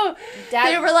 No, Dad-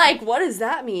 they were like, "What does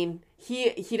that mean? He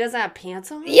doesn't have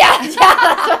pants on?" Yeah, that's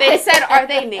what They said, "Are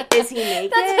they? Is he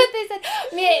naked?" That's what they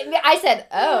said. I said,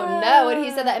 "Oh no," and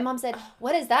he said that, and Mom said,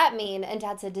 "What does that mean?" And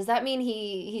Dad said, "Does that mean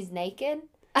he's naked?"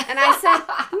 And I said,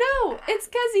 "No, it's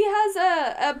because he has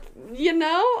a you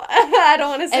know." I don't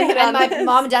want to say And, it on my this.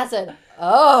 Mom and Dad said,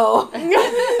 "Oh."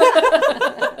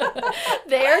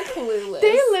 They're clueless.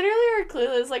 They literally are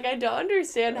clueless. Like, I don't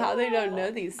understand how they don't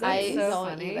know these I things. so don't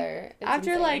funny. either. It's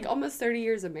After insane. like almost 30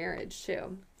 years of marriage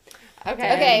too.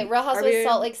 Okay. Okay, Real Are Housewives we-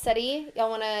 Salt Lake City. Y'all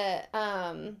want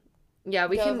to Yeah,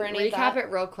 we Go can over any of recap that? it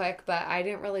real quick. But I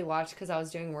didn't really watch because I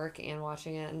was doing work and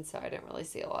watching it, and so I didn't really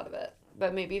see a lot of it.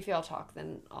 But maybe if y'all talk,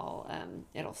 then I'll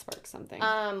it'll spark something.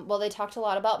 well, they talked a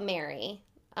lot about Mary.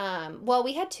 Well,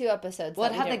 we had 2 episodes. Well,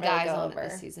 it that had we the didn't really guys go on it over.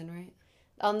 this season, right?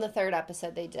 On the 3rd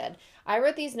episode, they did. I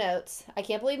wrote these notes. I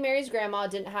can't believe Mary's grandma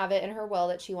didn't have it in her will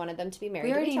that she wanted them to be married. We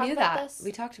Did already talk knew about that. this?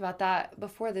 We talked about that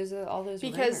before. Those are all those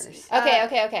Because- rumors.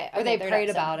 Okay. Or they 3rd prayed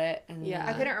episode. about it. And Yeah.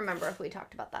 I couldn't remember if we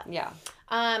talked about that. Yeah.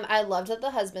 I loved that the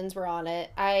husbands were on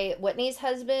it. Whitney's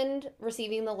husband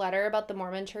receiving the letter about the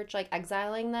Mormon church like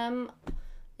exiling them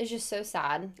is just so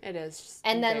sad. It is. Just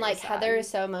And then very like sad. Heather is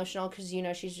so emotional because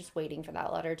she's just waiting for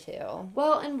that letter too.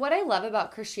 Well, and what I love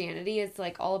about Christianity is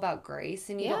like all about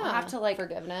grace, and you don't have to like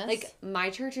forgiveness. Like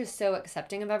my church is so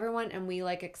accepting of everyone, and we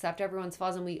like accept everyone's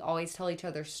flaws, and we always tell each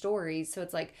other stories. So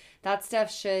it's like that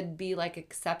stuff should be like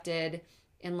accepted,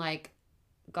 and like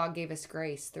God gave us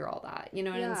grace through all that, you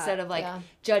know. And Yeah, instead of like yeah.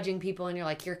 judging people, and you're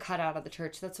like you're cut out of the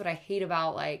church. That's what I hate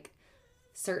about like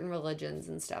certain religions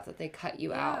and stuff, that they cut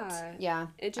you out. Yeah,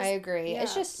 It just, I agree.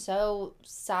 It's yeah. just so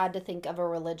sad to think of a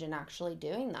religion actually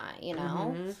doing that, you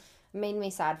know? Mhm. It made me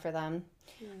sad for them.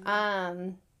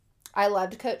 I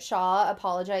loved Coach Shaw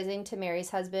apologizing to Mary's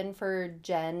husband for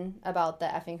Jen about the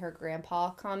effing her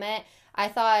grandpa comment. I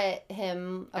thought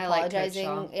him apologizing.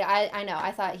 I like Coach Shaw. I know.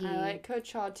 I thought he. I like Coach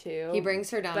Shaw too. He brings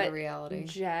her down to but reality.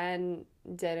 Jen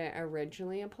didn't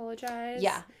originally apologize.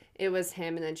 Yeah. It was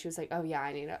him, and then she was like, "Oh yeah,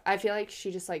 I need to." I feel like she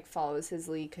just like follows his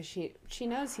lead because she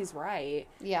knows he's right.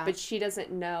 Yeah. But she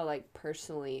doesn't know like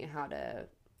personally how to.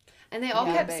 And they all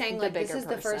Yeah, kept the saying, like, this bigger is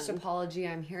the first person. apology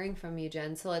I'm hearing from you,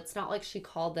 Jen. So it's not like she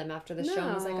called them after the show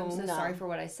and was like, I'm so No. sorry for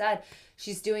what I said.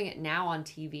 She's doing it now on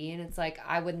TV, and it's like,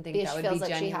 I wouldn't think Because that she would feels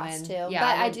be like genuine. she has to. Yeah,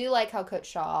 But I would- do like how Coach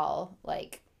Shaw,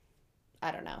 like,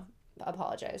 I don't know,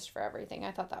 apologized for everything.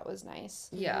 I thought that was nice.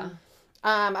 Yeah.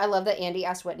 I love that Andy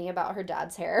asked Whitney about her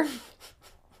dad's hair.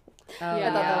 Oh, Yeah,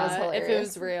 I thought that was if it hilarious.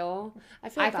 was real. I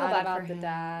feel I feel bad bad about for the him.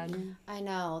 dad. I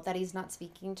know that he's not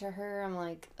speaking to her. I'm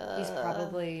like, He's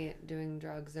probably doing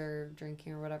drugs or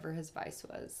drinking or whatever his vice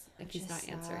was. Like, he's not just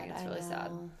answering. sad. It's I really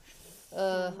sad. know.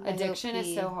 I hope Addiction is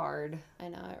he- so hard. I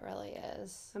know it really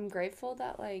is. I'm grateful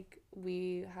that like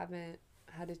we haven't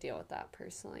had to deal with that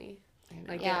personally. I know.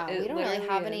 Like, Yeah, it we don't really literally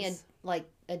have any is. like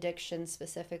addiction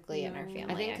specifically in our No.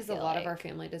 family. I think because a feel lot of like. our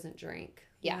family doesn't drink.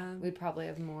 Yeah. We'd probably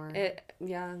have more.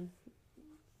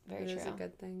 Very it is a true.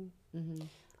 good thing.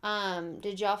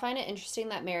 Did y'all find it interesting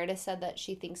that Meredith said that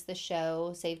she thinks the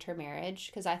show saved her marriage?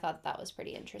 Because I thought that was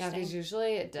pretty Yeah, interesting. because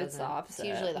usually it doesn't. It's the opposite. It's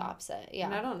usually the opposite.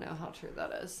 And I Yeah. don't know how true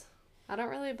that is. I don't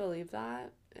really believe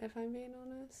that, if I'm being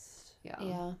honest. Yeah.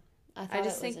 Yeah. I I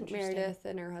just it was think interesting. Meredith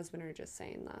and her husband are just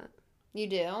saying that. You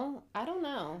do? I don't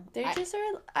know. They I- just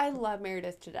are. I love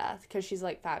Meredith to death because she's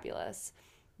like fabulous,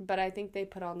 but I think they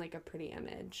put on like a pretty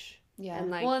image. Yeah.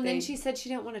 And like, Well, and then they- she said she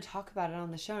didn't want to talk about it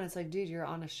on the show, and it's like, dude, you're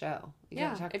on a show. You yeah.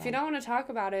 gotta talk If about you it. don't want to talk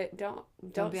about it, don't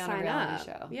be on a sign reality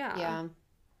up. show. Yeah. Yeah.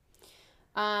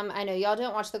 I know y'all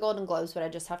didn't watch the Golden Globes, but I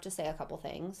just have to say a couple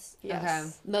things.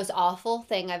 Yes. Most awful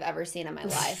thing I've ever seen in my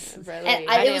life. Really. And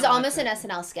I it was didn't watch almost it. an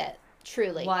SNL skit.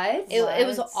 Truly. What? It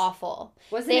was What? awful.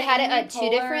 Wasn't They it had it Amy at two Poehler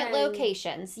different and-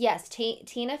 locations. Yes,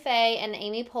 Tina Fey and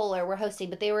Amy Poehler were hosting,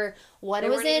 but they were one They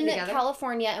was weren't even in together?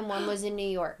 California and one was in New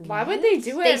York. Why would they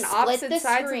do it They in split opposite the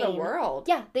sides of the screen. world?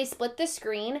 Yeah, they split the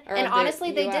screen, Or and the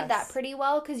honestly, they did that US. pretty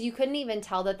well because you couldn't even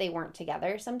tell that they weren't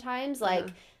together. Sometimes, like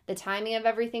Uh-huh. the timing of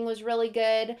everything was really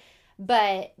good,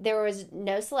 but there was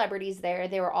no celebrities there.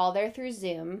 They were all there through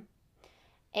Zoom,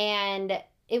 and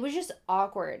it was just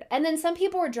awkward. And then some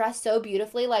people were dressed so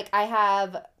beautifully. Like I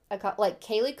have like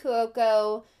Kaylee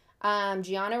Cuoco,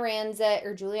 Juliana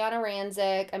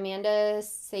Rancic, Amanda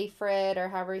Seyfried, or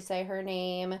however you say her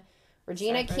name,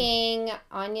 Regina Seyfried. King,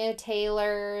 Anya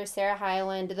Taylor, Sarah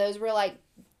Hyland. Those were like,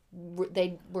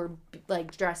 they were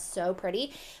like dressed so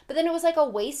pretty. But then it was like a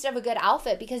waste of a good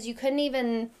outfit because you couldn't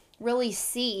even really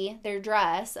see their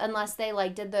dress unless they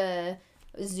like did the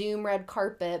Zoom red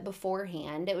carpet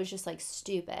beforehand. It was just like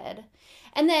stupid.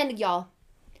 And then y'all,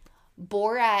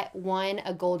 Borat won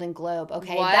a Golden Globe.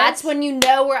 Okay, What? that's when you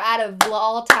know we're at a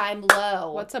all-time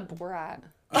low. What's a Borat?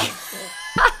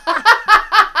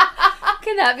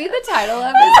 Can that be the title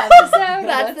of this episode?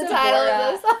 That's What's the a title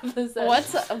Borat? of this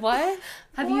episode. What?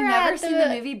 Have you Borat, never seen the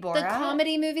movie Borat? The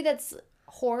comedy movie that's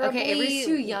horribly Okay, Avery's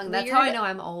too young. That's weird. how I know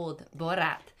I'm old.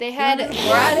 Borat. They had You know who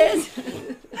Borat is?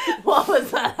 What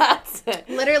was that accent?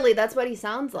 Literally, that's what he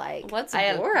sounds like. What's I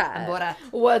am Borat? Borat.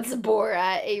 What's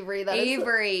Borat, Avery? That is-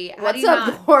 Avery. How do What's you up,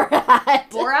 not? Borat?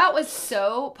 Borat was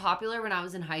so popular when I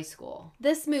was in high school.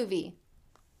 This movie,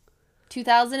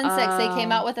 2006, they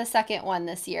came Oh. out with a second one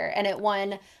this year, and it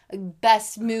won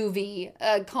Best Movie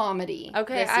Comedy.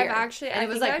 Okay, this I've year. actually. And I it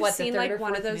was think like, I've what, the seen third like or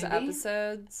one of fourth those movie?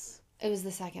 episodes. It was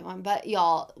the second one, but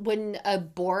y'all, when a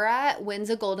Borat wins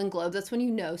a Golden Globe, that's when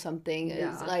you know something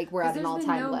is like we're at an all-time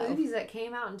There's been low. no movies that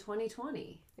came out in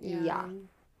 2020. Yeah.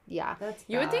 Yeah. That's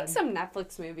You would think bad. some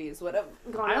Netflix movies would have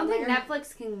gone. I don't on think there.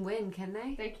 Netflix can win, can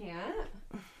they? They can't.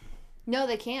 No,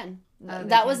 they can. Oh, they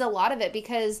That can. was a lot of it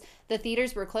because the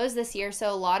theaters were closed this year,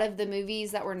 so a lot of the movies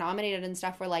that were nominated and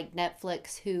stuff were like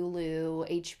Netflix, Hulu,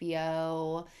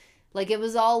 HBO. Like it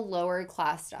was all lower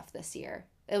class stuff this year.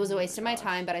 It was a waste of my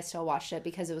time, but I still watched it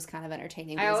because it was kind of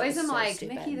entertaining. I because it always was am so like,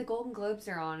 stupid. Mickey, the Golden Globes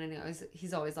are on, and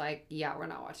he's always like, yeah, we're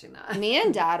not watching that. Me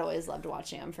and Dad always loved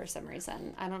watching them for some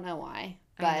reason. I don't know why,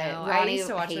 but I know. I Ronnie used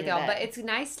to watch with hated y'all, it. but it's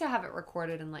nice to have it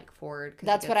recorded and like forward. 'cause it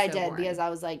That's what I gets so did boring. because I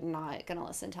was like not gonna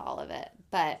listen to all of it.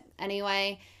 But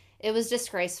anyway, it was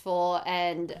disgraceful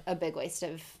and a big waste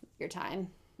of your time.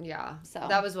 Yeah. So.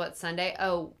 That was what, Sunday?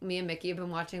 Oh, me and Mickey have been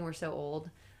watching. We're so old.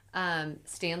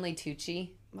 Stanley Tucci.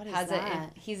 What is has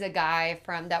that? He's a guy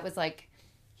from, that was like,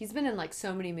 he's been in like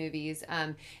so many movies.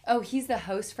 He's the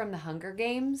host from the Hunger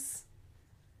Games.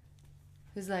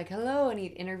 who's like, hello, and he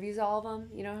interviews all of them.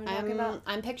 You know who I'm talking about?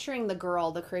 I'm picturing the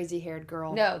girl, the crazy-haired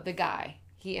girl. No, the guy.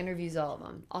 He interviews all of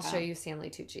them. I'll show you Stanley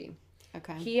Tucci.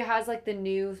 Okay. He has, like, the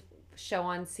new show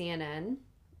on CNN.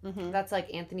 Mm-hmm. That's,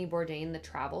 like, Anthony Bourdain, the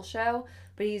travel show.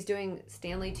 But he's doing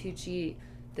Stanley Tucci.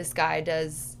 This guy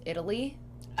does Italy.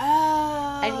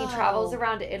 Oh. And he travels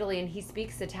around to Italy, and he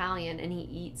speaks Italian, and he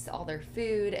eats all their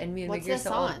food. And me and What's Mickey are this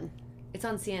so on? old. It's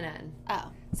on CNN. Oh.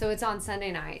 So it's on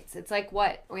Sunday nights. It's like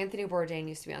what Anthony Bourdain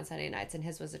used to be on Sunday nights, and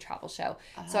his was a travel show.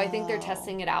 So I think they're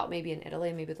testing it out maybe in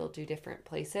Italy. Maybe they'll do different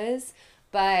places.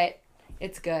 But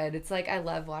it's good. It's like I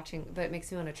love watching, but it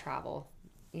makes me want to travel.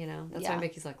 You know? That's why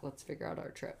Mickey's like, let's figure out our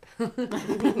trip.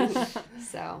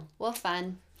 So. Well,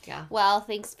 fun. Yeah. Well,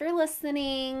 thanks for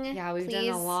listening. Yeah, we've done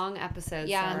a long episode.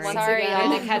 Yeah, sorry. sorry, Had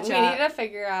y'all. to catch We up. need to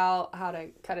figure out how to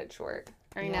cut it short.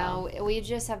 I know. We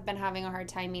just have been having a hard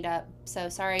time meet up. So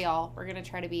sorry, y'all. We're going to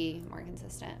try to be more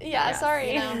consistent. Yeah, Yes.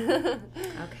 sorry. You know.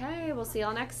 Okay, we'll see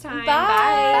y'all next time.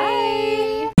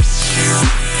 Bye. Bye.